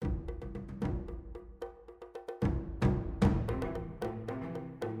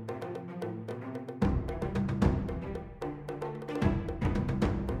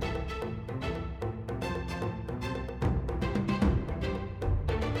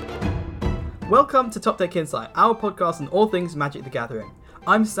Welcome to Top Deck Insight, our podcast on all things Magic the Gathering.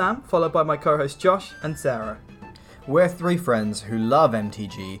 I'm Sam, followed by my co-hosts Josh and Sarah. We're three friends who love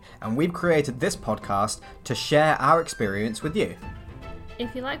MTG, and we've created this podcast to share our experience with you.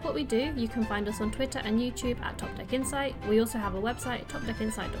 If you like what we do, you can find us on Twitter and YouTube at Top Deck Insight. We also have a website,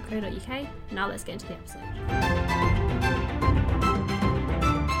 topdeckinsight.co.uk. Now let's get into the episode.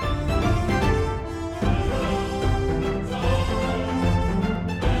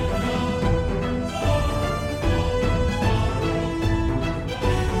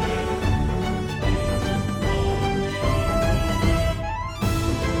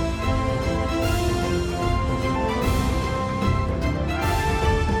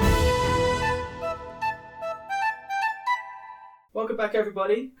 Welcome back,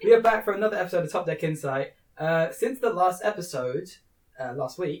 everybody. We are back for another episode of Top Deck Insight. Since the last episode,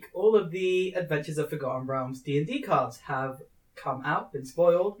 last week, all of the Adventures of Forgotten Realms D&D cards have come out, been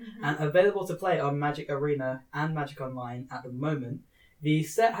spoiled, and available to play on Magic Arena and Magic Online at the moment. The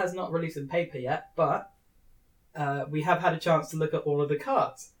set has not released in paper yet, but we have had a chance to look at all of the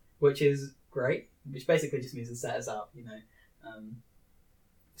cards, which is great, which basically just means the set is out, you know.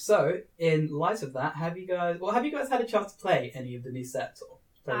 So, in light of that, have you guys had a chance to play any of the new sets or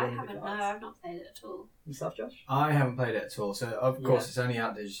play I any of the haven't, no, cards? I've not played it at all. Yourself, Josh? I haven't played it at all, so of course Yeah. it's only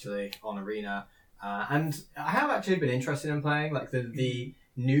out digitally on Arena. And I have actually been interested in playing like the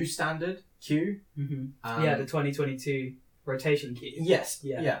new standard queue. Mm-hmm. Yeah, the 2022 rotation key. Yes,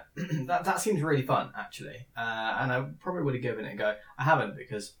 Yeah. yeah. that seems really fun actually, and I probably would have given it a go. I haven't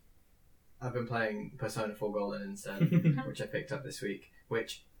because I've been playing Persona 4 Golden instead, which I picked up this week,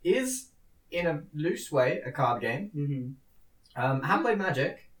 which is in a loose way a card game. Mm-hmm. I have played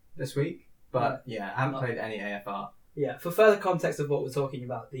Magic this week, but yeah, I haven't played any AFR. Yeah, for further context of what we're talking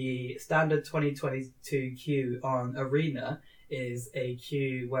about, the standard 2022 queue on Arena is a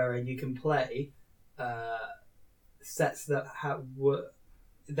queue wherein you can play sets that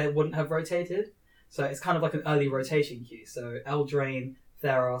they wouldn't have rotated. So it's kind of like an early rotation queue. So Eldraine,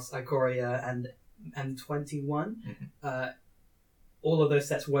 Theros, Ikoria, and M21. Mm-hmm. All of those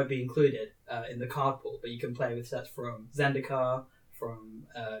sets won't be included in the card pool, but you can play with sets from Zendikar, from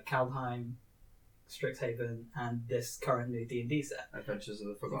Kaldheim, Strixhaven, and this current new D&D set, Adventures of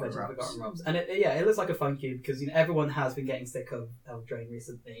the Adventures Forgotten of Realms. Forgotten Realms. And it looks like a fun cube because everyone has been getting sick of Eldraine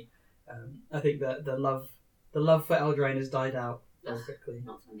recently. I think that the love for Eldraine has died out very quickly.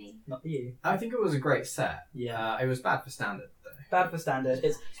 Not for me. Not for you. I think it was a great set. Yeah. It was bad for standard though. Bad for standard.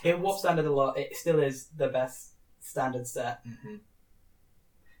 It warped standard a lot. It still is the best standard set. Mm-hmm.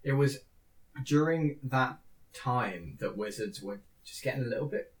 It was during that time that Wizards were just getting a little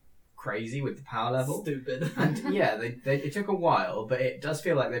bit crazy with the power level. Stupid. And yeah, it took a while, but it does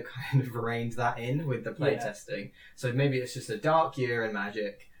feel like they've kind of reined that in with the playtesting. So maybe it's just a dark year in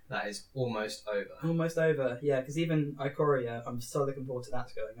Magic that is almost over. Almost over, yeah, because even Ikoria, I'm so looking forward to that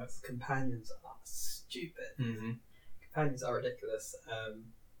going. That's companions are stupid. Mm-hmm. Companions are ridiculous.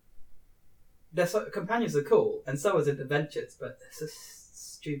 Companions are cool, and so is Adventures, but it's a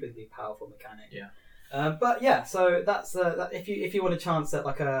stupidly powerful mechanic. Yeah. But yeah, so that's that. If you want a chance at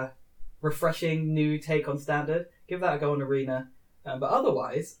like a refreshing new take on Standard, give that a go on Arena. But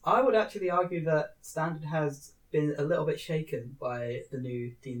otherwise, I would actually argue that Standard has been a little bit shaken by the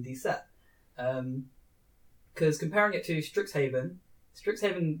new D&D set. Because comparing it to Strixhaven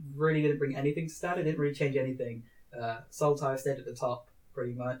really didn't bring anything to Standard. It didn't really change anything. Sultai stayed at the top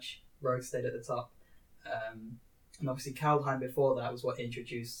pretty much. Rogue stayed at the top. And obviously Kaldheim before that was what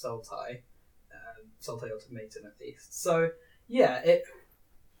introduced Sultai. Sultai Ultimatum at least. So yeah,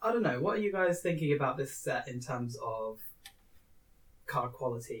 I don't know. What are you guys thinking about this set in terms of card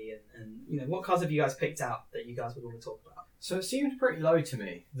quality and you know, what cards have you guys picked out that you guys would want to talk about? So it seemed pretty low to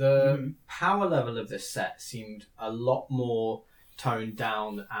me. The power level of this set seemed a lot more toned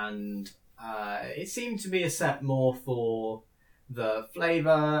down, and it seemed to be a set more for the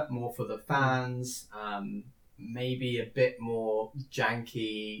flavour, more for the fans, maybe a bit more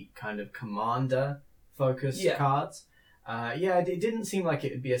janky kind of commander focused cards. It didn't seem like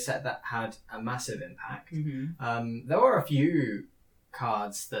it would be a set that had a massive impact. Mm-hmm. There were a few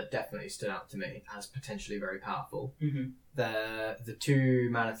cards that definitely stood out to me as potentially very powerful. Mm-hmm. The 2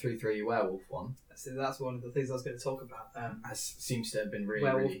 mana 3/3 werewolf one. So that's one of the things I was going to talk about. Seems to have been really,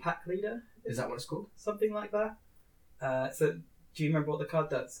 Werewolf really... Pack Leader? Is that what it's called? Something like that. So do you remember what the card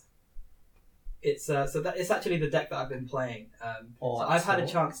does? It's it's actually the deck that I've been playing. So I've had a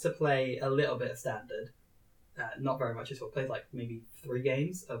chance to play a little bit of Standard. Not very much at all. Played like maybe 3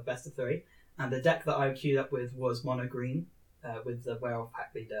 games of best of 3. And the deck that I queued up with was mono green with the Werewolf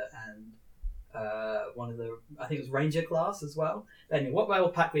Pack Leader and I think it was Ranger class as well. But anyway, what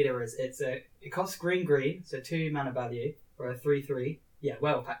Werewolf Pack Leader is, it costs green, so 2 mana value for a 3/3. Yeah,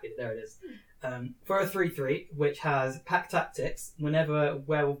 Werewolf Pack Leader, there it is. For a 3/3, which has Pack Tactics. Whenever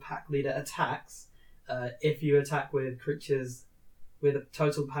Werewolf Pack Leader attacks, if you attack with creatures with a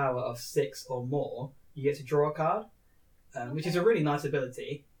total power of 6 or more, you get to draw a card, which is a really nice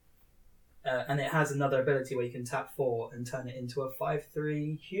ability. And it has another ability where you can tap 4 and turn it into a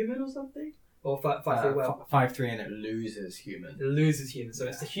 5/3 human or something? Or 5/3 werewolf. 5/3 and it loses human. It loses human. So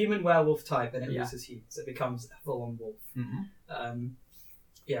it's a human werewolf type and it Yeah. loses human. So it becomes a full-on wolf. Mm-hmm.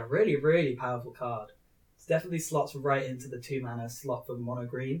 Yeah, really, really powerful card. It definitely slots right into the 2 mana slot for mono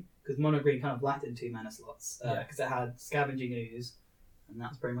green, because mono green kind of lacked in 2 mana slots because it had Scavenging Ooze, and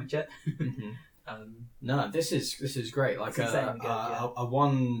that's pretty much it. No, this is great. Like It's insanely good, yeah. a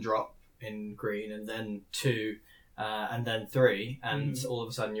 1-drop in green, and then 2, and then 3, and all of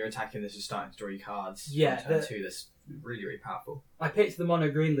a sudden you're attacking this and starting to draw your cards. Yeah, on turn 2. That's really, really powerful. I picked the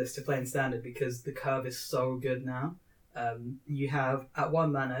mono green list to play in standard because the curve is so good now. You have, at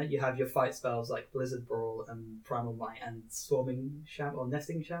 1 mana, you have your fight spells like Blizzard Brawl and Primal Might and Swarming or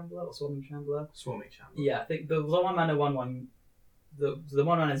Nesting Shambler or Swarming Shambler. Swarming Shambler. Yeah, I think the 1 mana 1/1, the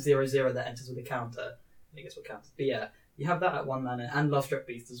 1 mana 0/0 that enters with a counter. I guess what counts. But yeah, you have that at 1 mana and Lovestruck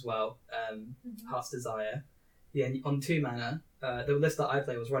Beast as well. Heart's Desire. Yeah, and on 2 mana, the list that I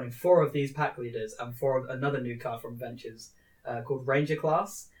played was running 4 of these pack leaders and 4 of another new card from Ventures called Ranger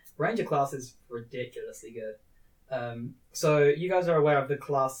class. Ranger class is ridiculously good. So you guys are aware of the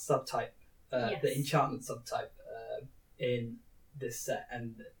class subtype, Yes. the enchantment subtype in this set,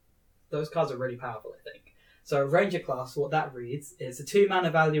 and those cards are really powerful, I think. So Ranger class, what that reads is a 2 mana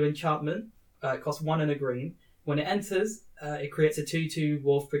value enchantment, it costs 1 and a green. When it enters, it creates a 2/2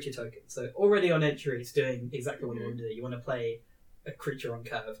 wolf creature token. So already on entry, it's doing exactly what you want to do. You want to play a creature on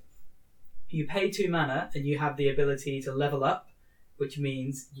curve. You pay 2 mana, and you have the ability to level up, which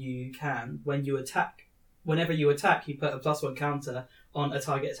means you can, whenever you attack, you put a +1 counter on a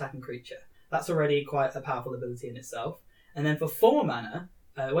target attacking creature. That's already quite a powerful ability in itself. And then for 4 mana,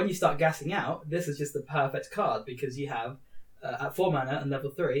 when you start gassing out, this is just the perfect card because you have, at 4 mana and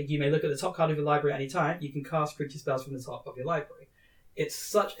level 3, you may look at the top card of your library at any time. You can cast creature spells from the top of your library. It's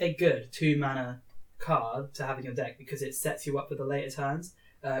such a good 2 mana card to have in your deck because it sets you up for the later turns.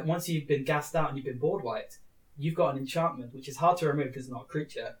 Once you've been gassed out and you've been board wiped, you've got an enchantment, which is hard to remove because it's not a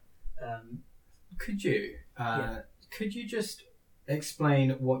creature. Could you just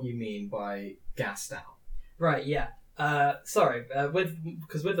explain what you mean by gassed out? Right, yeah.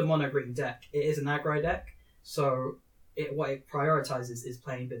 Because with the mono green deck, it is an aggro deck, so what it prioritizes is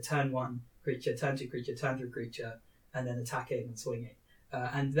playing the turn 1 creature, turn 2 creature, turn 3 creature, and then attacking and swinging.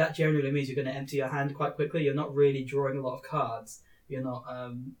 And that generally means you're going to empty your hand quite quickly. You're not really drawing a lot of cards. You're not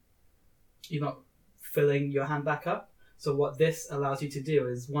filling your hand back up. So what this allows you to do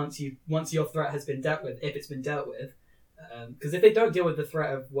is once your threat has been dealt with, if it's been dealt with, because if they don't deal with the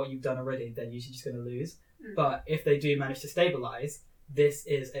threat of what you've done already, then you're just going to lose. But if they do manage to stabilize, this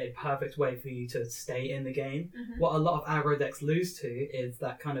is a perfect way for you to stay in the game. What a lot of aggro decks lose to is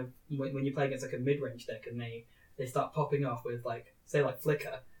that kind of when you play against like a mid-range deck and they start popping off with like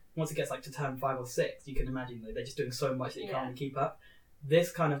Flicker. Once it gets like to turn 5 or 6, you can imagine they're just doing so much that you can't really keep up.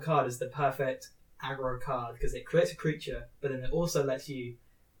 This kind of card is the perfect aggro card because it creates a creature, but then it also lets you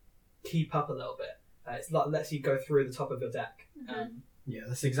keep up a little bit. It lets you go through the top of your deck. Yeah,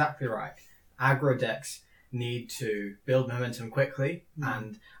 that's exactly right. Aggro decks need to build momentum quickly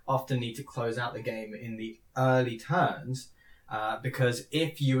and often need to close out the game in the early turns because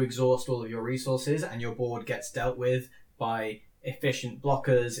if you exhaust all of your resources and your board gets dealt with by efficient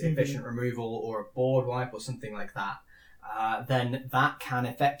blockers, efficient removal, or a board wipe or something like that, then that can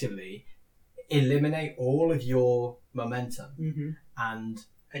effectively eliminate all of your momentum and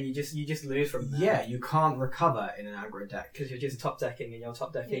you just lose from that. Yeah, you can't recover in an aggro deck because you're just top decking and you're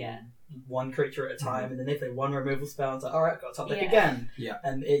top decking one creature at a time, and then if they one removal spell, it's like, all right, got to top deck again. Yeah,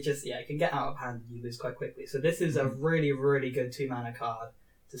 and it can get out of hand. And you lose quite quickly. So this is a really, really good 2 mana card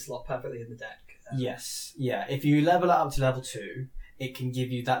to slot perfectly in the deck. Yes, yeah. If you level it up to level 2, it can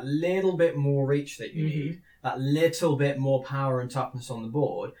give you that little bit more reach that you need, that little bit more power and toughness on the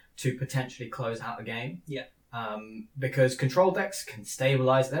board to potentially close out a game. Yeah. Because control decks can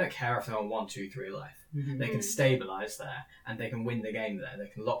stabilize. They don't care if they're on 1, 2, 3 life. They can stabilize there and they can win the game there. They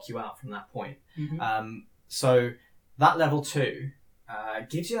can lock you out from that point. So that level 2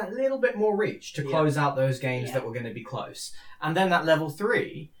 gives you that little bit more reach to close out those games that were going to be close. And then that level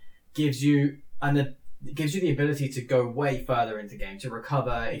 3 gives you the ability to go way further into game, to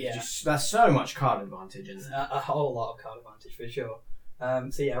recover. There's so much card advantage in there. A whole lot of card advantage for sure.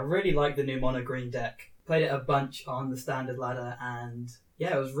 So yeah, I really like the new mono green deck. Played it a bunch on the standard ladder, and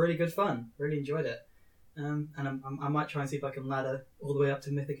yeah, it was really good fun. Really enjoyed it. And I might try and see if I can ladder all the way up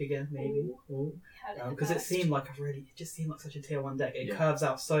to Mythic again, maybe. Because it seemed like it just seemed like such a tier 1 deck. It curves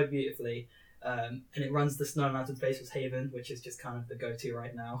out so beautifully, and it runs the Snowlands with Faceless Haven, which is just kind of the go-to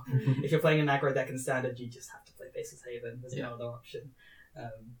right now. If you're playing an aggro deck in standard, you just have to play Faceless Haven. There's no other option.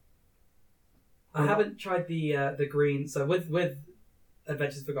 I haven't tried the green. So with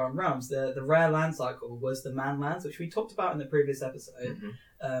Adventures of Forgotten Realms, the rare land cycle was the Man Lands, which we talked about in the previous episode.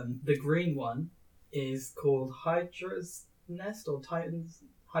 The green one is called Hydra's Nest or Hydra's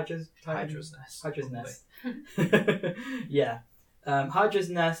Nest. Yeah. Hydra's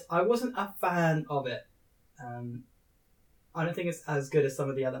Nest, I wasn't a fan of it. I don't think it's as good as some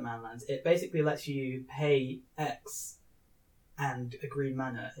of the other Manlands. It basically lets you pay X and a green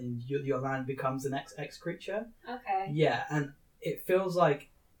mana, and your land becomes an X creature. Okay. Yeah, and it feels like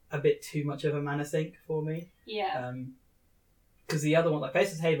a bit too much of a mana sink for me. Yeah. Because the other one, like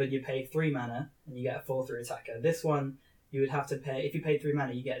Faceless Haven, you pay 3 mana and you get a 4/3 attacker. This one, you would have to pay, if you pay 3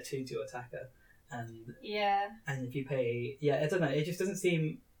 mana, you get a 2/2 attacker. And if you pay, I don't know, it just doesn't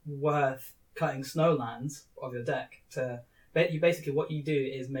seem worth cutting Snowlands of your deck to. Basically, what you do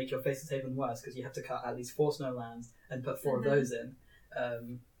is make your Faceless Haven worse because you have to cut at least 4 Snowlands and put 4 of those in.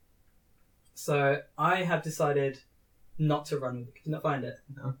 So I have decided not to run with it. Did you not find it?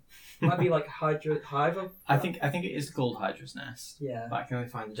 No. It might be like Hive. I think it is called Hydra's Nest. Yeah. But I can only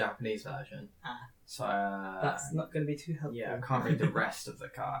find the Japanese version. So that's not going to be too helpful. Yeah, I can't read the rest of the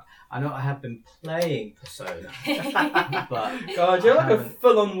card. I know I have been playing Persona, but God, you're like a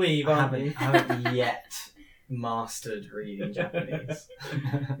full-on weeb, aren't you? I haven't yet mastered reading Japanese.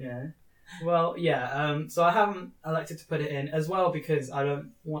 Yeah. Well, yeah. So I haven't elected to put it in as well because I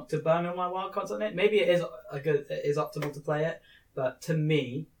don't want to burn all my wildcards on it. Maybe it is optimal to play it, but to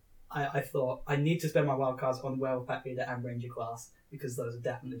me, I thought I need to spend my wildcards on Werewolf Pack Leader and Ranger class because those are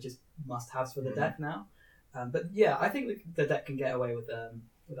definitely just must-haves for the deck now. But yeah, I think the deck can get away with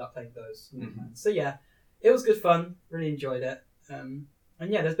without playing those. So yeah, it was good fun. Really enjoyed it. And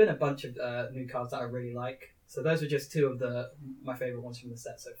yeah, there's been a bunch of new cards that I really like. So those were just 2 of my favourite ones from the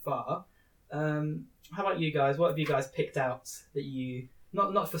set so far. How about you guys? What have you guys picked out that you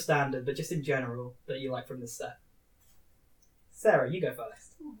not for standard, but just in general that you like from this set? Sarah, you go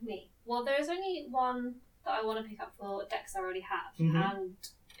first. Me. Well, there is only one that I want to pick up for decks I already have, Mhm. and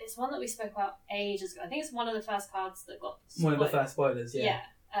it's one that we spoke about ages ago. I think it's one of the first cards that got One of the spoiled. first spoilers, yeah.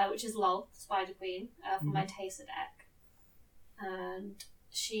 Which is Lol, Spider Queen, for my Taser deck, and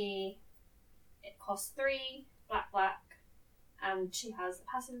it costs 3 black. And she has the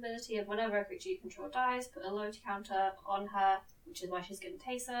passive ability of whenever a creature you control dies, put a loyalty counter on her, which is why she's getting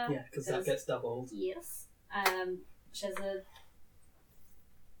Taser. Yeah, because that gets doubled. Yes. She has a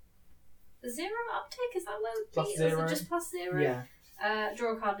 0 uptake, is that what it would be? +0. Or is it just +0? Yeah.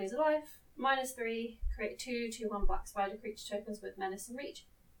 Draw a card, lose a life. -3, create 2/2/1 black spider creature tokens with menace and reach.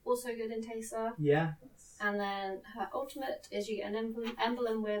 Also good in Taser. Yeah. And then her ultimate is you get an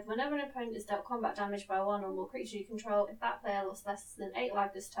emblem with whenever an opponent is dealt combat damage by 1 or more creature you control, if that player lost less than 8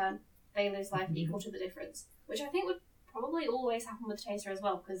 life this turn, they lose life equal to the difference. Which I think would probably always happen with Taser as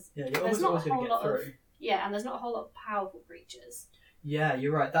well, because you're there's almost not a always going whole to get lot through. of and there's not a whole lot of powerful creatures. Yeah,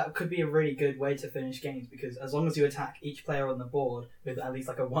 you're right. That could be a really good way to finish games because as long as you attack each player on the board with at least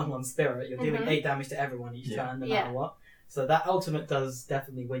like a 1/1 spirit, you're dealing 8 damage to everyone each turn, no matter what. So that ultimate does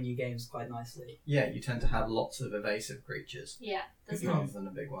definitely win you games quite nicely. Yeah, you tend to have lots of evasive creatures. Yeah, there's rather than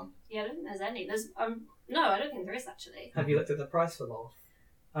a big one. Yeah, I don't think there's any. No, I don't think there is actually. Have you looked at the price for LoL?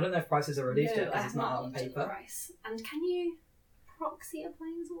 I don't know if prices are released yet I because have it's not not out on looked at the paper. price. And can you proxy a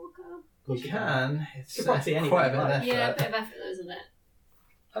planeswalker? You can. It's You can proxy anything quite a you bit of like. effort. Yeah, a bit of effort though, isn't it?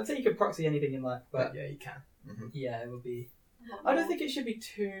 I'd say you could proxy anything you like, but But yeah, you can. yeah, it would be. I don't think it should be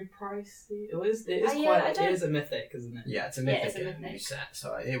too pricey. It is I don't- it is a mythic, isn't it? Yeah, it's a Yeah, mythic it's a in a new mythic. set,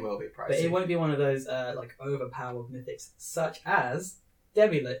 so it will be pricey. But it won't be one of those like overpowered mythics, such as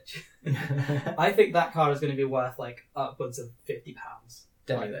Demi-Lich. I think that card is going to be worth like upwards of £50.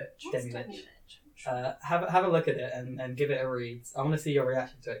 Demi-Lich. What's Demi-Lich. Demi-Lich? Have a look at it and give it a read. I want to see your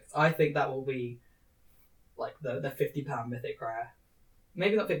reaction to it. 'Cause I think that will be like the £50 mythic rare.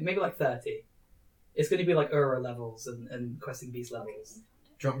 Maybe not 50, maybe like 30. It's going to be like Ura levels and Questing Beast levels.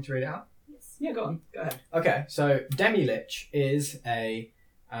 Do you want me to read it out? Yes. Yeah, go on. Go ahead. Okay, so Demi-Lich is a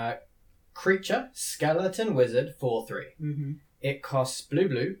creature, skeleton wizard, 4/3. Mm-hmm. It costs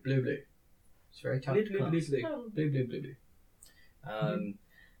blue. It's very tough. Blue, blue, class. blue, blue. Oh, Blue.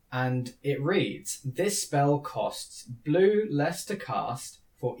 And it reads, this spell costs blue less to cast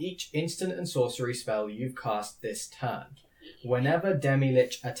for each instant and sorcery spell you've cast this turn. Whenever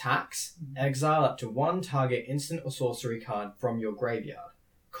Demi-Lich attacks, exile up to one target instant or sorcery card from your graveyard.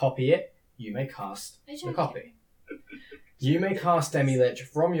 Copy it. You may cast the copy. You may cast Demi-Lich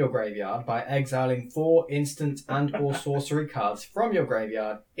from your graveyard by exiling 4 instant and or sorcery cards from your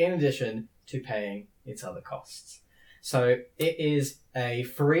graveyard in addition to paying its other costs. So it is a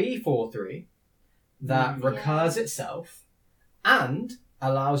free 4/3 that recurs itself and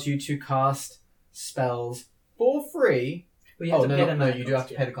allows you to cast spells for free. Well, you have to pay them no, back you do have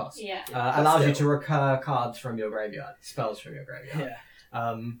to pay the cost. Yeah. Allows you still. to recur cards from your graveyard, spells from your graveyard.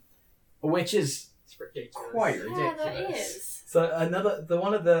 Yeah, Which is it's ridiculous. quite Yeah, ridiculous. that is. So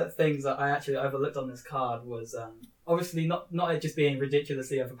one of the things that I actually overlooked on this card was obviously not it just being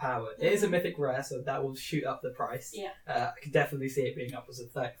ridiculously overpowered. It is a mythic rare, so that will shoot up the price. Yeah. I could definitely see it being upwards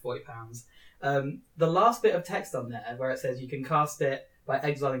of £30-40. The last bit of text on there where it says you can cast it by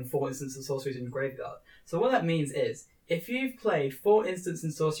exiling 4 instants and sorceries in your graveyard. So what that means is if you've played 4 instants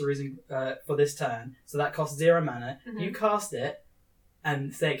and sorceries for this turn, so that costs 0 mana, you cast it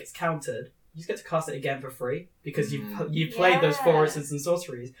and say it gets countered. You just get to cast it again for free because you played those 4 instants and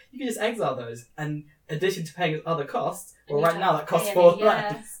sorceries. You can just exile those, and in addition to paying other costs, well, right now that costs 4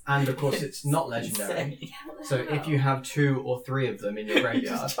 land. And of course, it's not legendary. Yeah, So if you have 2 or 3 of them in your You graveyard,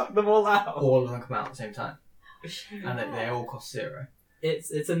 just chuck them all out. all of them come out at the same time, and they all cost 0.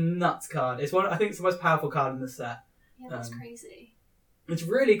 It's a nuts card. It's I think it's the most powerful card in the set. Yeah, that's crazy. It's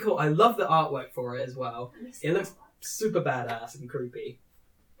really cool. I love the artwork for it as well. Let me see It looks that one. super badass and creepy.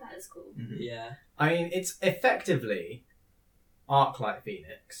 That is cool. Yeah. I mean, it's effectively Arclight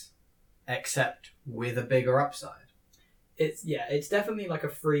Phoenix, except with a bigger upside. It's definitely like a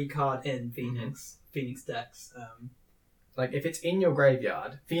free card in Phoenix decks. Like, if it's in your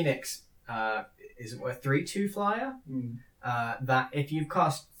graveyard, Phoenix is a 3/2 flyer. That if you've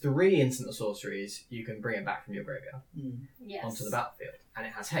cast 3 instant or sorceries, you can bring it back from your graveyard Yes. onto the battlefield, and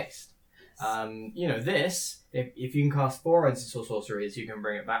it has haste. This, if you can cast 4 instants or sorceries, you can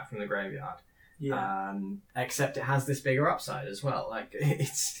bring it back from the graveyard. Yeah. Except it has this bigger upside as well. Like,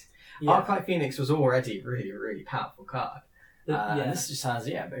 it's Yeah. Arclight Phoenix was already really, really powerful card. Yeah. This just has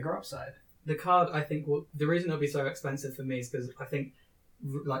bigger upside. The card, I think, the reason it'll be so expensive for me is because I think,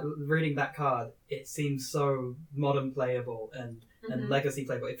 like, reading that card, it seems so modern playable and legacy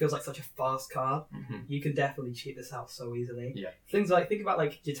playable. It feels like such a fast card. You can definitely cheat this out so easily. Yeah. Things like, think about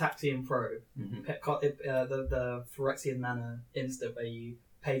like Gitaxian Probe, Mhm. the Phyrexian mana instant where you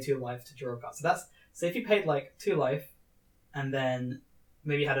pay 2 life to draw a card. So if you paid like 2 life, and then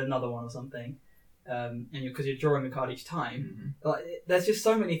maybe you had another one or something, and because you're drawing a card each time, like, there's just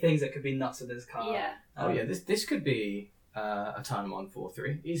so many things that could be nuts with this card. Yeah. This could be a turn 1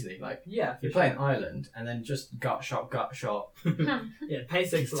 4/3 easily. Like, Yeah, for you play an island and then just gut shot, yeah, pay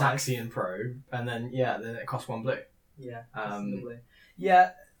 6 life. Taxi and Probe, and then it costs 1 blue. Yeah, Um, possibly.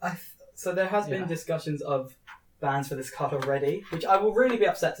 Yeah, so there has been Yeah. discussions of bans for this card already, which I will really be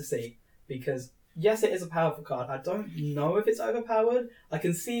upset to see, because yes, it is a powerful card. I don't know if it's overpowered. I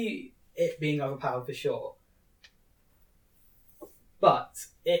can see it being overpowered for sure, but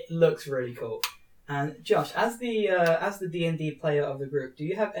it looks really cool. And Josh, as the D&D player of the group, do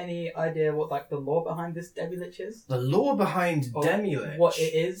you have any idea what like the lore behind this Demi-Lich is? The lore behind Or Demi-Lich. What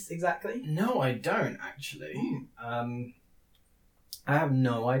it is exactly? No, I don't actually. I have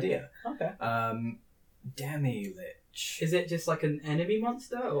no idea. Okay. Demi-Lich. Is it just like an enemy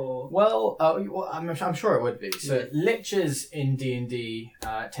monster, or? Well, I'm sure it would be. So Yeah. liches in D&D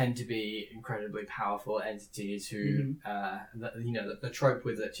tend to be incredibly powerful entities who, the trope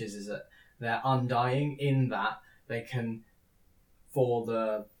with liches is that they're undying in that they can, for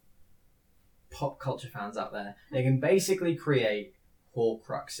the pop culture fans out there, they can basically create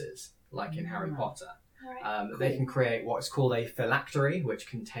Horcruxes, like in Harry Potter. Right. They can create what's called a phylactery, which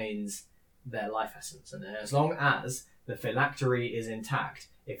contains their life essence. And as long as the phylactery is intact,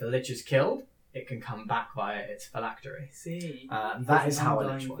 if a lich is killed, it can come back via its phylactery. I see. That is how a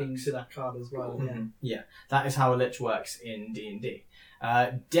lich thing works. to that card as well. Yeah. That is how a lich works in D&D.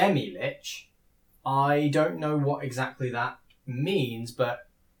 Demi-Lich, I don't know what exactly that means, but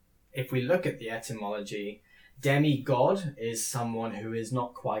if we look at the etymology, demigod is someone who is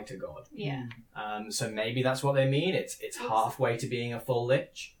not quite a god. Yeah. So maybe that's what they mean. It's halfway to being a full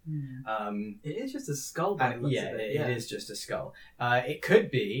lich. It is just a skull. by the And looks yeah, of it is just a skull. It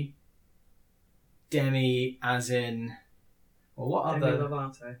could be demi as in... Well, what Demi other...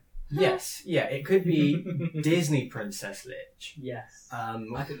 Lovato. Yes, yeah, it could be Disney Princess Lich. Yes.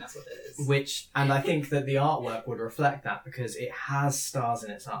 I think that's what it is. Which, and I think that the artwork would reflect that because it has stars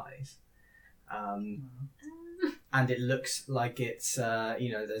in its eyes. And it looks like it's,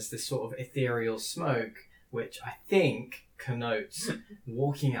 there's this sort of ethereal smoke, which I think connotes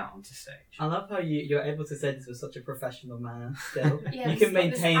walking out onto stage. I love how you're able to say this with such a professional manner still. Yeah, You can it's not this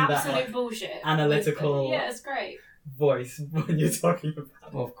maintain that absolute like, bullshit. analytical Yeah, it's great. voice when you're talking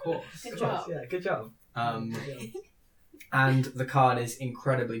about Well, of course. Good Of course, job. Yeah, good job. Um, Good job. and the card is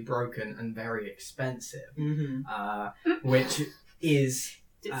incredibly broken and very expensive, Mhm. which is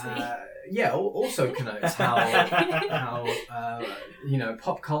also connotes how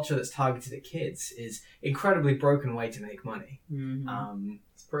pop culture that's targeted at kids is incredibly broken way to make money. Mhm.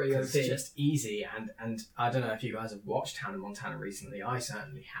 It's pretty 'Cause OP. it's just easy, and I don't know if you guys have watched Hannah Montana recently. I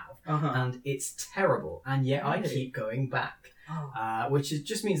certainly have, Uh-huh. and it's terrible, and yet I Really? keep going back, Oh,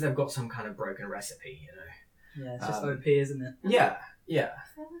 just means they've got some kind of broken recipe, you know. yeah, it's just um, OP, isn't it? Yeah.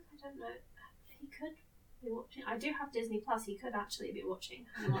 I feel like I don't know. He could be watching. I do have Disney Plus. He could actually be watching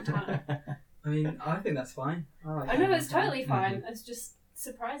Hannah Montana. I mean, I think that's fine. Like I know Hannah it's Montana. totally fine. It's just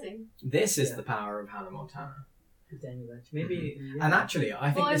surprising. This is Yeah. the power of Hannah Montana. Daniel Lynch. Maybe. Yeah. And actually,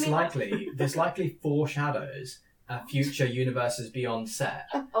 I think Well, I mean, this likely foreshadows a future Universes Beyond set,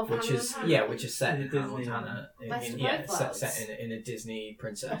 Of which Hannah is Montana. which is set In in the Hannah Disney Montana, Best of yeah, both worlds. set in a Disney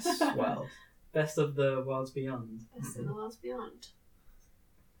princess world. Best of the Worlds Beyond. Best of the Worlds Beyond.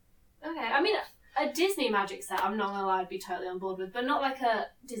 Okay, I mean, a Disney magic set, I'm not gonna lie, I'd be totally on board with, but not like a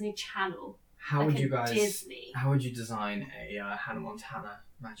Disney Channel. How like would a you guys? Disney. How would you design a Hannah Montana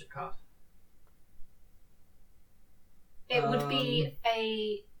magic card? It would be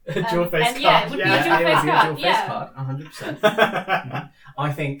a. Dual face card. yeah, it would be a dual it face would be a card, dual face yeah. card, 100%.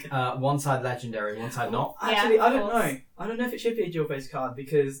 I think one side legendary, one side not. Actually, Yeah, I of don't course. know. I don't know if it should be a dual face card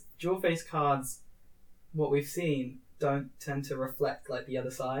because dual face cards, what we've seen, don't tend to reflect like the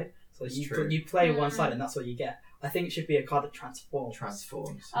other side. So It's you true. you play one Mm. side and that's what you get. I think it should be a card that transforms.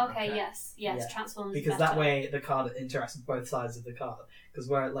 Transforms. Okay, yes, Yeah. Transformers. Because better. that way the card interacts with both sides of the card. Because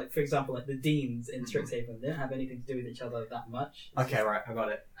where, like, for example, like the Deans in Strixhaven, they don't have anything to do with each other that much. It's Okay, right, I got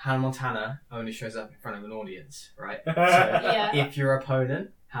it. Hannah Montana only shows up in front of an audience, right? So Yeah. if your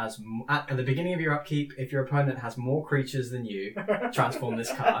opponent has at the beginning of your upkeep, if your opponent has more creatures than you, transform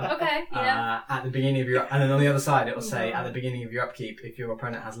this card. Okay, yeah. At the beginning of your, and then on the other side, it will say at the beginning of your upkeep, if your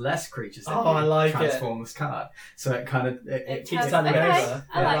opponent has less creatures than Oh, you, I like transform this card. So it kind of it keeps turns- turning okay, over.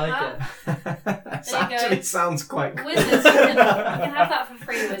 I like it. that There you go. actually sounds quite cool. Wizards, you can have that for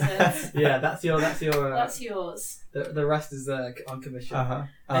free, Wizards. Yeah, that's your. That's yours. The rest is on commission. Uh-huh.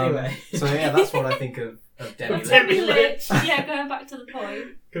 Anyway. So yeah, that's what I think of Demi Demi Lynch. Lynch. Yeah, going back to the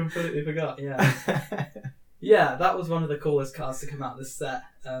point. Completely forgot. Yeah, yeah, that was one of the coolest cards to come out of this set.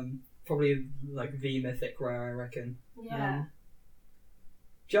 Probably like the mythic rare, I reckon. Yeah.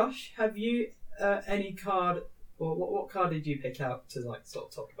 Josh, have you any card, or what card did you pick out to like sort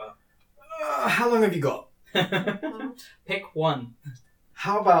of talk about? How long have you got? Pick one.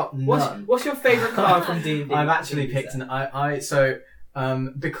 How about none? What's your favourite card from D&D? I've actually picked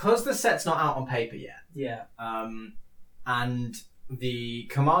because the set's not out on paper yet. Yeah. And the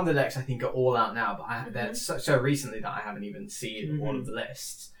commander decks I think are all out now, but they're so recently that I haven't even seen all of the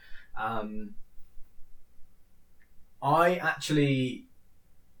lists. I actually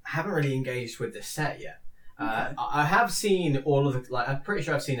haven't really engaged with this set yet. I have seen all of the, I'm pretty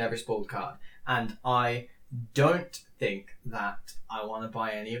sure I've seen every spoiled card, and I don't think that I want to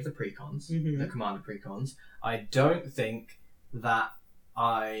buy any of the precons, the commander precons. I don't think that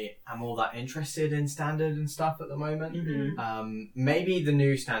I am all that interested in standard and stuff at the moment. Maybe the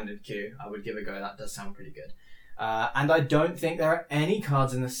new standard queue I would give a go. That does sound pretty good. And I don't think there are any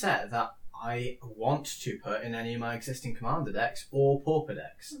cards in the set that I want to put in any of my existing commander decks or pauper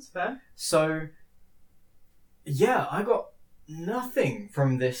decks. That's fair. So, yeah, I got nothing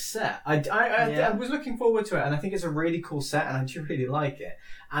from this set. I was looking forward to it, and I think it's a really cool set, and I do really like it.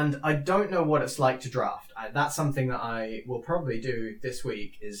 And I don't know what it's like to draft. That's something that I will probably do this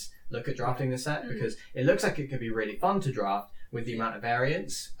week, is look at drafting the set, because it looks like it could be really fun to draft with the amount of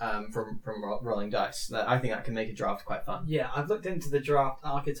variance from rolling dice. I think that can make a draft quite fun. Yeah, I've looked into the draft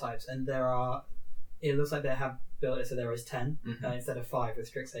archetypes, and it looks like they have built it so there is 10 instead of 5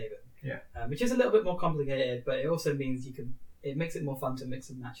 with Strixhaven. Yeah. Which is a little bit more complicated, but it also means it makes it more fun to mix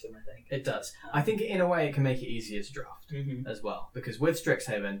and match them, I think. It does. I think in a way it can make it easier to draft as well, because with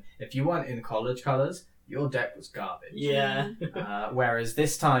Strixhaven, if you weren't in college colours, your deck was garbage. Yeah. Whereas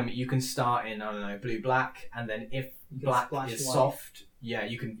this time you can start in, I don't know, blue-black, and then if black is white. soft, yeah,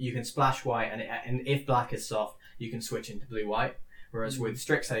 you can splash white, and if black is soft, you can switch into blue-white. Whereas with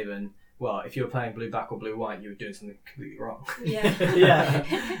Strixhaven, well, if you were playing blue-black or blue-white, you were doing something completely wrong. Yeah. Yeah.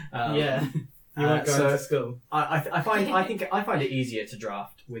 Yeah. You weren't going to school. I find it easier to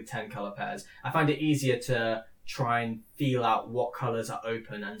draft with 10 color pairs. I find it easier to try and feel out what colours are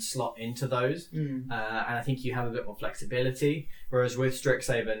open and slot into those. Mm. And I think you have a bit more flexibility. Whereas with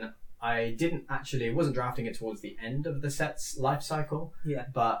Strixhaven, I wasn't drafting it towards the end of the set's life cycle. Yeah.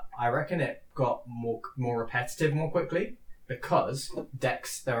 But I reckon it got more repetitive more quickly because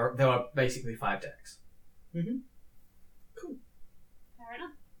decks, there are basically 5 decks. Mm-hmm. Fair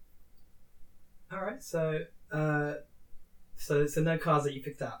enough. All right, so no cards that you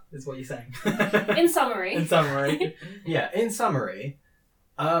picked out is what you're saying. In summary. In summary. Yeah, in summary,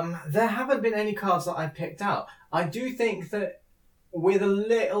 there haven't been any cards that I've picked out. I do think that with a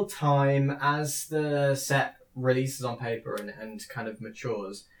little time as the set releases on paper and kind of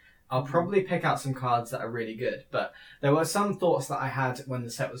matures, I'll probably pick out some cards that are really good. But there were some thoughts that I had when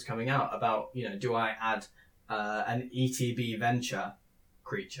the set was coming out about, do I add an ETB Venture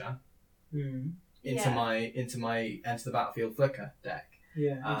creature Mm. into my Enter the Battlefield Flicker deck?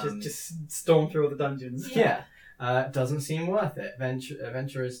 Yeah, and just storm through all the dungeons. Yeah. Doesn't seem worth it.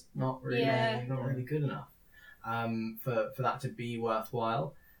 Venture is not really Yeah. not really good enough for that to be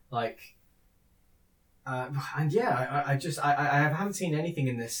worthwhile. Like, and yeah, I haven't seen anything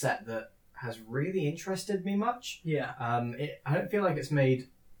in this set that has really interested me much. Yeah. I don't feel like it's made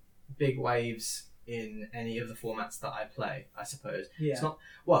big waves in any of the formats that I play, I suppose. Yeah. It's not.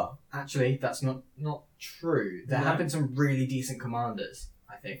 Well, actually, that's not true. There No. have been some really decent commanders,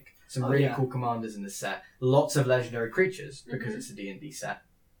 I think. Some really cool commanders in this set. Lots of legendary creatures, because it's a D&D set.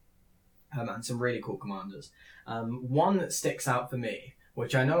 And some really cool commanders. One that sticks out for me,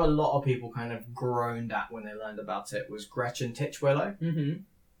 which I know a lot of people kind of groaned at when they learned about it, was Gretchen Titchwillow. Mm-hmm.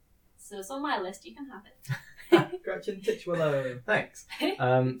 So it's on my list, you can have it. Gretchen Titchwillow. Thanks.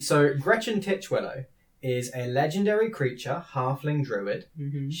 So Gretchen Titchwillow is a legendary creature, halfling druid.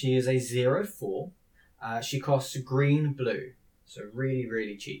 Mm-hmm. She is a 0/4. She costs green-blue, so really,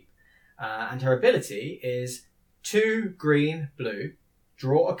 really cheap. And her ability is 2 green-blue,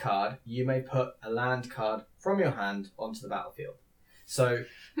 draw a card. You may put a land card from your hand onto the battlefield. So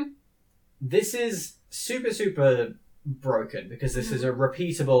this is super, super broken because this is a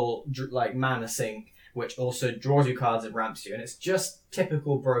repeatable mana sink, which also draws you cards and ramps you, and it's just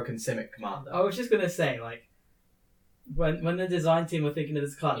typical broken Simic commander. I was just gonna say, like, when the design team were thinking of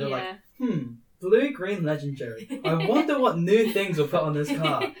this card, they were like, blue-green legendary. I wonder what new things we'll put on this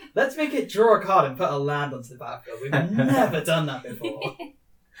card. Let's make it draw a card and put a land onto the battlefield. We've never done that before.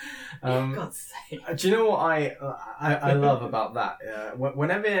 For God's sake. Do you know what I love about that?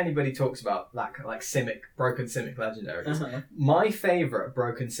 Whenever anybody talks about that, like broken Simic legendaries, my favourite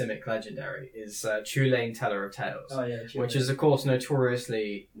broken Simic legendary is Tulane Teller of Tales. Oh yeah, which is of course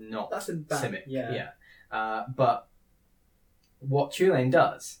notoriously not that's in bad. Simic. Yeah. But what Tulane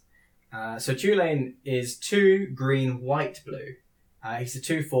does, so Tulane is 2 green, white, blue. He's a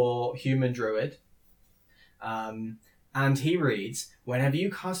 2/4 human druid. And he reads, whenever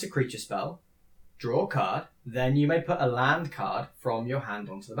you cast a creature spell, draw a card, then you may put a land card from your hand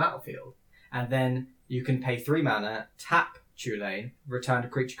onto the battlefield. And then you can pay 3 mana, tap Tulane, return a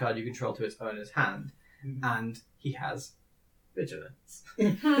creature card you control to its owner's hand, and he has vigilance.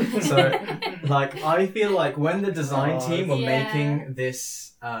 So, like, I feel like when the design team were making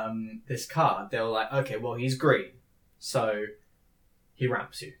this this card, they were like, okay, well, he's green, so he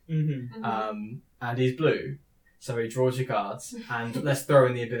ramps you. And he's blue, so he draws your cards, and let's throw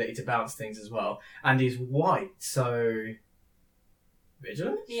in the ability to bounce things as well. And he's white, so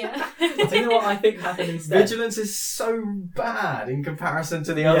vigilance? Yeah. Do you know what I think happened instead? Vigilance is so bad in comparison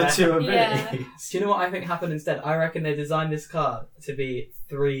to the other two abilities. Yeah. Do you know what I think happened instead? I reckon they designed this card to be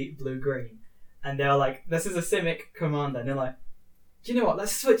 3 blue-green. And they're like, this is a Simic commander. And they're like, do you know what?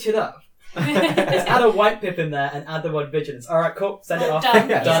 Let's switch it up. Let's add a white pip in there and add the word vigilance. Alright, cool. Send it off. Done.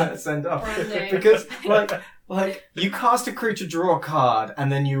 Yeah, send off. Brand new. Because, like, you cast a creature, draw a card,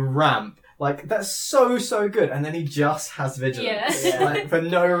 and then you ramp. Like, that's so good. And then he just has vigilance. Yeah. Like, for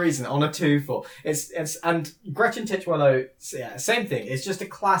no reason, on a 2/4. And Gretchen Titchwillow, same thing. It's just a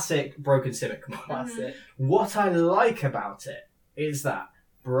classic broken Simic commander. Classic. What I like about it is that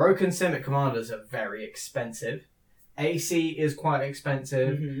broken Simic commanders are very expensive. AC is quite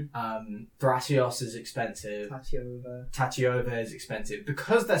expensive. Thrasios is expensive. Tatiova is expensive.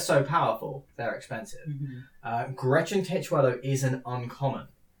 Because they're so powerful, they're expensive. Gretchen Titchwillow is an uncommon,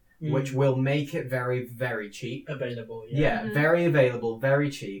 which will make it very, very cheap. Available, Very available,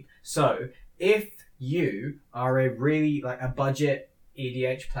 very cheap. So, if you are a really, like, a budget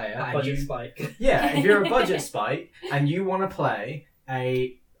EDH player... budget spike. Yeah, if you're a budget spike and you want to play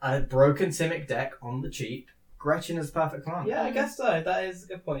a broken Simic deck on the cheap, Gretchen is the perfect commander. Yeah, I guess so. That is a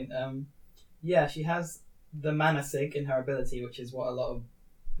good point. Yeah, she has the mana sink in her ability, which is what a lot of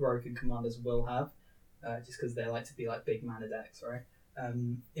broken commanders will have. just because they like to be like big mana decks, right?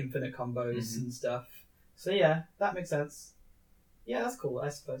 Infinite combos Mhm. and stuff. So yeah, that makes sense. Yeah, that's cool. I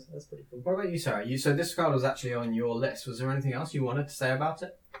suppose that's pretty cool. What about you, Sarah? So this card was actually on your list. Was there anything else you wanted to say about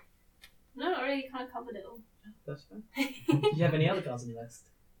it? No, not really. Kind of covered it all. That's fine. Do you have any other cards on your list?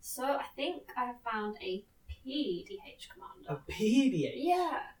 So I think I have found a PDH A commander. PDA.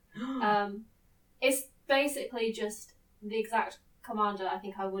 Yeah. It's basically just the exact commander I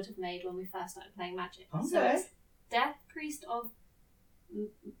think I would have made when we first started playing Magic. So Okay. it's Death Priest of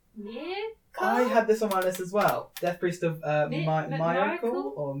Mir. I had this on my list as well. Death Priest of Miracle?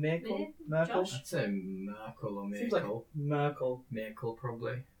 Miracle or Miracle? Miracle? Josh? I'd say Merkel or Seems like Miracle. Miracle. Miracle,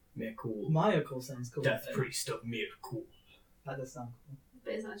 probably. Miracle. Miracle sounds cool. Death Priest of Miracle. That does sound cool.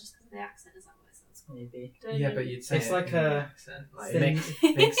 But is that just because of the accent? Is that why it sounds cool? Maybe. Don't Yeah, you- but you'd say It's it like in the a accent. Like, sin-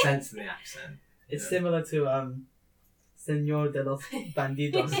 it makes sense in the accent. It's Yeah. similar to Señor de los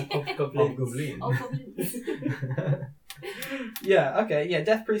Bandidos of Goblins. Of Goblin. Oh, goblins. Yeah, okay, yeah,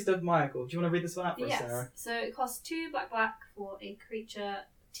 Death Priest of Miracle. Do you want to read this one out for us, Yes. Sarah? So it costs 2 black for a creature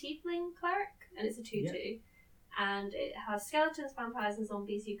tiefling cleric, and it's a 2/2. And it has skeletons, vampires, and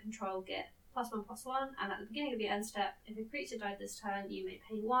zombies you control get +1/+1. And at the beginning of your end step, if a creature died this turn, you may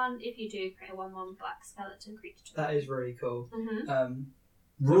pay 1. If you do, create a 1/1 black skeleton creature. That is really cool. Mm-hmm.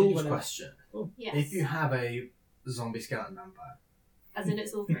 Rules wanna- question. Yes. If you have a zombie skeleton vampire, As in,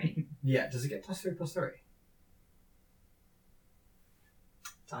 it's all 3. yeah, does it get +3/+3?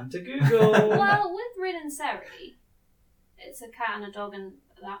 Time to Google. Well, with Rin and Seri, it's a cat and a dog, and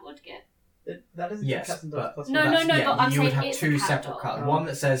that would get. That isn't Yes, Cats and Dogs but- plus No, one. no, no, yeah, but I'm you would saying have it's a two cat separate dog. cards. Oh. One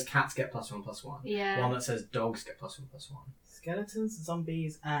that says cats get +1/+1. Yeah. One that says dogs get +1/+1. Skeletons,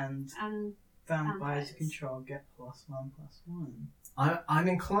 zombies, and And vampires Vampires. you control get +1/+1. I'm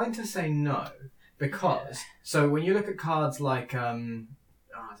inclined to say no because so when you look at cards like I don't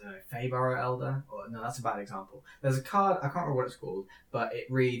know, Feybarrow Elder, or no, that's a bad example. There's a card I can't remember what it's called, but it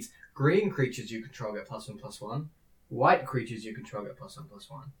reads green creatures you control get +1/+1, white creatures you control get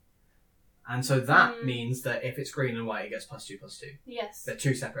 +1/+1, and so that means that if it's green and white, it gets +2/+2. yes. They're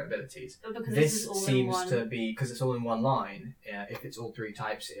two separate abilities. But because This is all in seems one. to be because it's all in one line. If it's all 3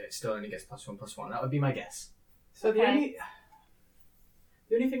 types, it still only gets +1/+1. That would be my guess. So the Okay.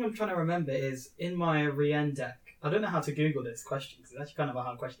 only thing I'm trying to remember is in my Rien deck. I don't know how to Google this question because it's actually kind of a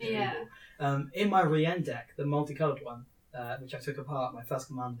hard question to Yeah. Google. In my Rien deck, the multicolored one, which I took apart, my first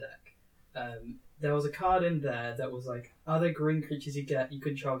command deck, there was a card in there that was like, other green creatures you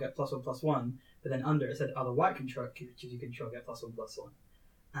control get +1/+1, but then under it said other white control creatures you control get +1/+1,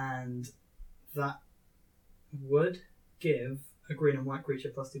 and that would give a green and white creature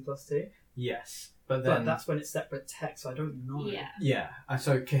 +2/+2. Yes, but But then that's when it's separate text, so I don't know. Yeah. yeah.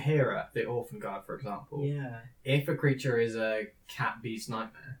 So Kahira, the Orphan Guard, for example, Yeah. if a creature is a cat beast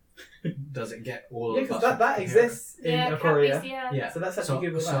nightmare, does it get all Yeah, of because us that from Kahira? exists in Yeah, Aquaria. cat beast, yeah. Yeah. So that's actually So,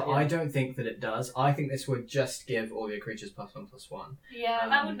 Google so that. Yeah. I don't think that it does. I think this would just give all your creatures +1/+1. Yeah,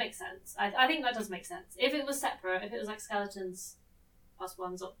 that Um, would make sense. I think that does make sense. If it was separate, if it was like skeletons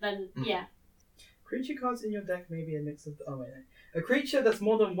 +1s, then Mm. yeah. Creature cards in your deck may be a mix of. Oh wait, no. A creature that's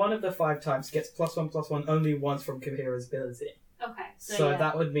more than one of the 5 types gets +1/+1 only once from Kahira's ability. Okay, so, So yeah,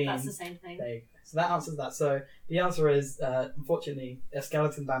 that would mean. that's the same thing. There you go. So that answers that. So the answer is, unfortunately, a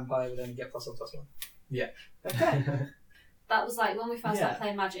skeleton vampire would only get +1/+1. Yeah. Okay. That was like when we first Yeah. started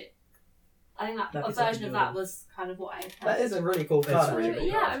playing Magic. I think that That'd a be something version of to that do. was kind of what I had. That is a really cool It's card. a really actually.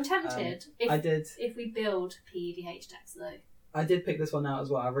 cool yeah, card. I'm tempted. I did. If we build PDH decks though. I did pick this one out as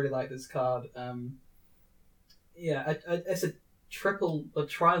well. I really like this card. It's a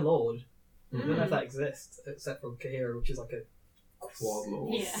tri-lord. I don't know if that exists, except for Kahira, which is like a Quad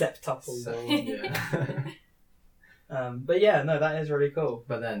lord. Yeah. septuple So, lord. yeah. But yeah, no, that is really cool.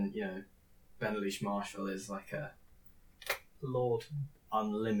 But then, Benelish Marshall is like a Lord.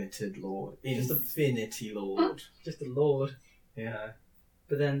 unlimited lord. Just a- Infinity lord. Just a lord. Yeah.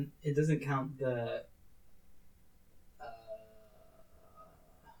 But then it doesn't count the.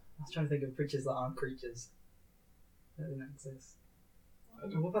 I was trying to think of creatures that aren't creatures. That don't exist.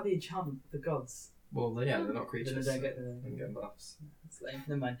 What about the enchantment, the gods? Well, they're not Then creatures. they don't get so the. they don't get buffs. It's lame.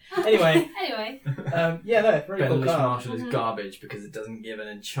 Never mind. Anyway, Anyway, yeah, no, really cool Benelish card. Marshall is Mhm. garbage because it doesn't give an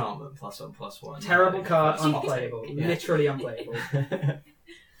enchantment +1/+1. Terrible card, That's unplayable. Yeah. Literally unplayable.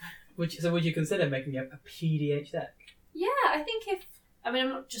 Would you consider making a PDH deck? yeah, I think I'm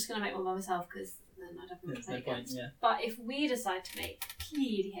not just going to make one by myself because then I'd have nothing to There's play no point, against. yeah. But if we decide to make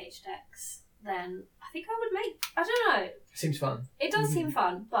PDH decks, then I think I would make. I don't know. Seems fun. It does Mhm. seem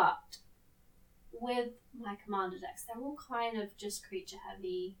fun, but with my commander decks, they're all kind of just creature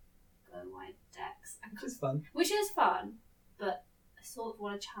heavy, go wide decks, Which is fun. which is fun. But sort of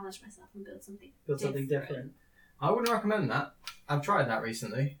want to challenge myself and build something something different. I wouldn't recommend that. I've tried that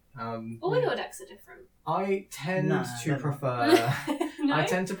recently. All your decks are different. I tend Nah, to they're not. prefer. No? I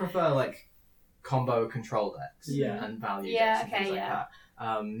tend to prefer like combo control decks Yeah. and value Yeah, decks and things okay, like yeah.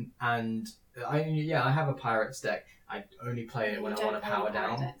 that. And I have a pirates deck. I only play it when You I don't want to play power the pirate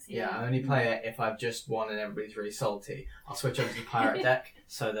down. decks, yeah. I only play it if I've just won and everybody's really salty. I'll switch over to the pirate deck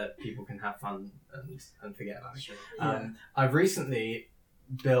so that people can have fun and forget about it. Sure. I've recently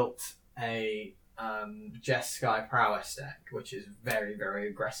built a Jeskai Prowess deck, which is very, very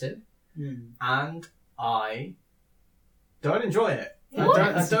aggressive, and I don't enjoy it.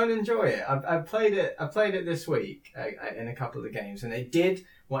 I don't enjoy it. I played it this week in a couple of games, and it did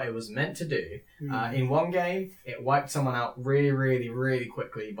what it was meant to do. In one game, it wiped someone out really, really, really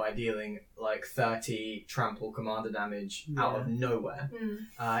quickly by dealing like 30 trample commander damage out of nowhere.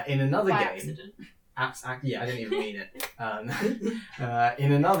 In another By game, accident. yeah, I didn't even mean it.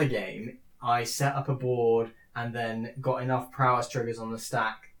 In another game, I set up a board and then got enough prowess triggers on the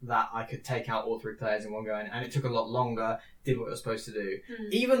stack that I could take out all 3 players in one go, and it took a lot longer, did what it was supposed to do.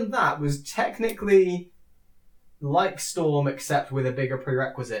 Even that was technically like Storm, except with a bigger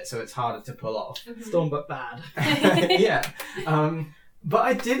prerequisite, so it's harder to pull off. Storm but bad. Yeah. But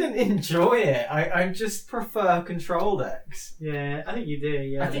I didn't enjoy it. I just prefer control decks. Yeah, I think you do,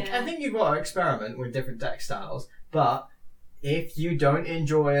 yeah. I think you've got to experiment with different deck styles, but if you don't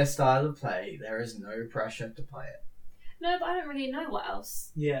enjoy a style of play, there is no pressure to play it. No, but I don't really know what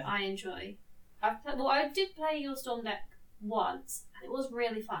else Yeah. I enjoy. I did play your Storm deck once, and it was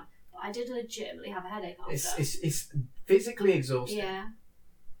really fun. But I did legitimately have a headache after. It's physically exhausting. Yeah.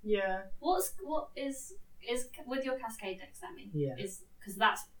 Yeah. What is with your Cascade deck, Sammy? Yeah. Is because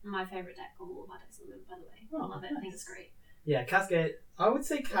that's my favourite deck of all of my decks. By the way, Oh, I love it. I think nice. it's great. Yeah, Cascade. I would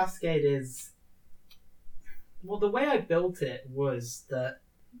say Cascade is. Well, the way I built it was that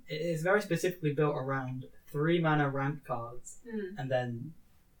it is very specifically built around 3 mana ramp cards and then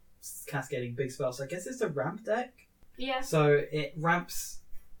cascading big spells. So I guess it's a ramp deck. Yeah. So it ramps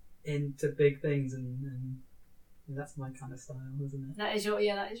into big things, and that's my kind of style, isn't it? That is your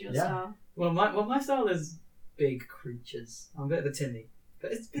Yeah. style. Well, my style is big creatures. I'm a bit of a Timmy,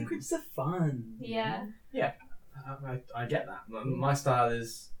 but big creatures are fun. Yeah. I get that. My style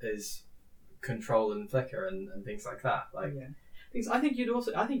is control and flicker and things like that. Like Yeah. I think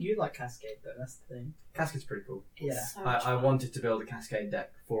you'd like Cascade though. That's the thing. Cascade's pretty cool. It's Yeah. so much I fun. wanted to build a Cascade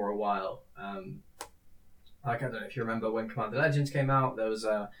deck for a while. Like I don't know if you remember when Commander Legends came out, there was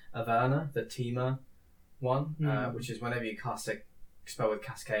Averna, the Teamer one, which is whenever you cast a spell with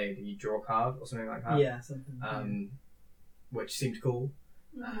Cascade, you draw a card or something like that. Yeah, something. Which seemed cool.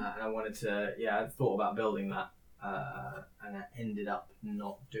 And I wanted to, I thought about building that, and I ended up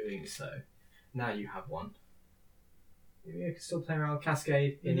not doing so. Now you have one. You can still play around with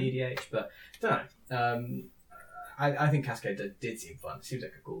Cascade in EDH, but I don't know. I think Cascade did seem fun. It seems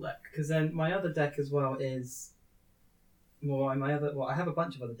like a cool deck. Because then my other deck as well is. Well, I have a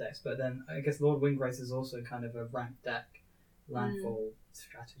bunch of other decks, but then I guess Lord Windgrace is also kind of a ranked deck landfall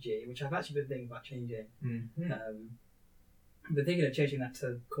strategy, which I've actually been thinking about changing. I've been thinking of changing that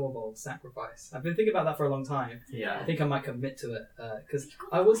to Corvold Sacrifice. I've been thinking about that for a long time. Yeah. I think I might commit to it because You've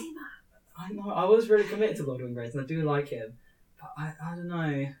got I to was. play that. I know I was really committed to Lord Windgrace, and I do like him, but I don't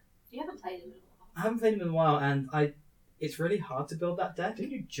know. You haven't played him in a while. I haven't played him in a while, and it's really hard to build that deck.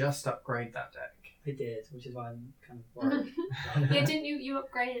 Didn't you just upgrade that deck? I did, which is why I'm kind of worried. Yeah, didn't you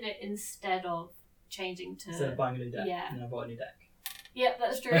upgraded it instead of changing to... Instead of buying a new deck, Yeah. and then I bought a new deck. Yep,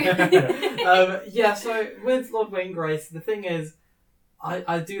 that's true. Yeah, so with Lord Windgrace, the thing is,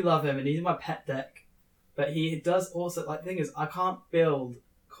 I do love him, and he's my pet deck, but he does also, like, the thing is, I can't build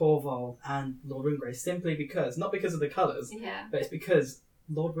Corvold and Lord Windgrace simply because, not because of the colours, Yeah. but it's because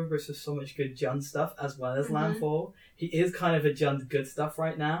Lord Windgrace has so much good Jund stuff as well as Mhm. Landfall. He is kind of a Jund good stuff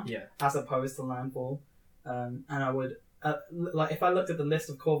right now, Yeah. as opposed to Landfall. And I would, like, if I looked at the list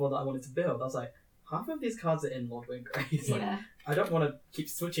of Corvold that I wanted to build, I was like, half of these cards are in Lord Windgrace. Like, Yeah. I don't want to keep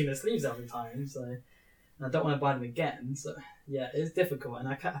switching the sleeves every time, so and I don't want to buy them again. So yeah, it's difficult, and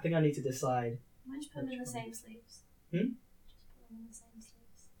I think I need to decide. Why don't you put them in the Which one? same sleeves? Hmm? Just put them in the same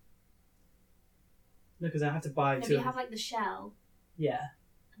sleeves. No, because I have to buy Maybe two. you have like the shell, Yeah,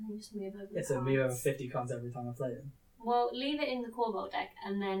 and then just move over the it's a move over cards. 50 cards every time I play them. Well, leave it in the Corvold deck,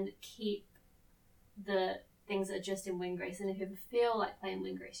 and then keep the things that are just in Windgrace. And if you ever feel like playing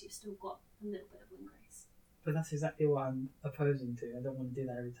Windgrace, you've still got a little bit of Windgrace. But that's exactly what I'm opposing to. I don't want to do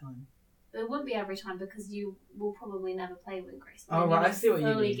that every time. But it wouldn't be every time because you will probably never play Windgrace. Oh Maybe right, I you're see what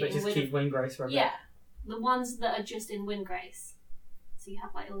you fully mean. But getting just rid keep of- Windgrace for a bit. Yeah, the ones that are just in So you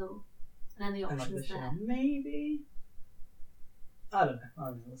have like a little, and then the And like options the shell. there. Maybe. I don't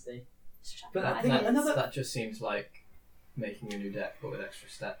know. We'll see. Just check But that I out. think another- That just seems like making a new deck, but with extra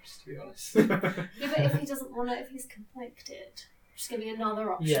steps, to be honest. Yeah, but if he doesn't want it, if he's conflicted, just giving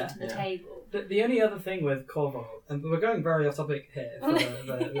another option Yeah. to the Yeah. table. The only other thing with Corval, and we're going very off topic here for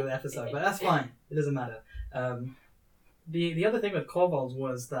the episode, but that's fine. It doesn't matter. The other thing with Corval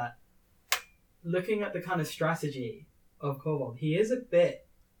was that looking at the kind of strategy of Corval, he is a bit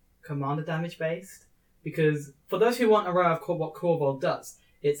commander damage based, because for those who aren't aware of what Corval does,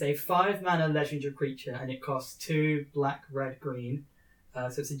 it's a 5-mana legendary creature and it costs 2 black, red, green. So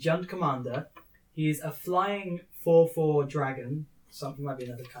it's a Jund commander. He's a flying 4/4 dragon. Something might be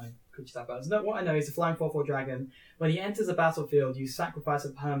another kind of creature type. But what I know is a flying 4/4 dragon. When he enters a battlefield, you sacrifice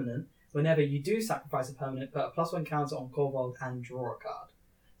a permanent. Whenever you do sacrifice a permanent, put a +1 counter on Corval and draw a card.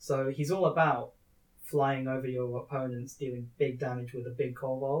 So he's all about flying over your opponents, dealing big damage with a big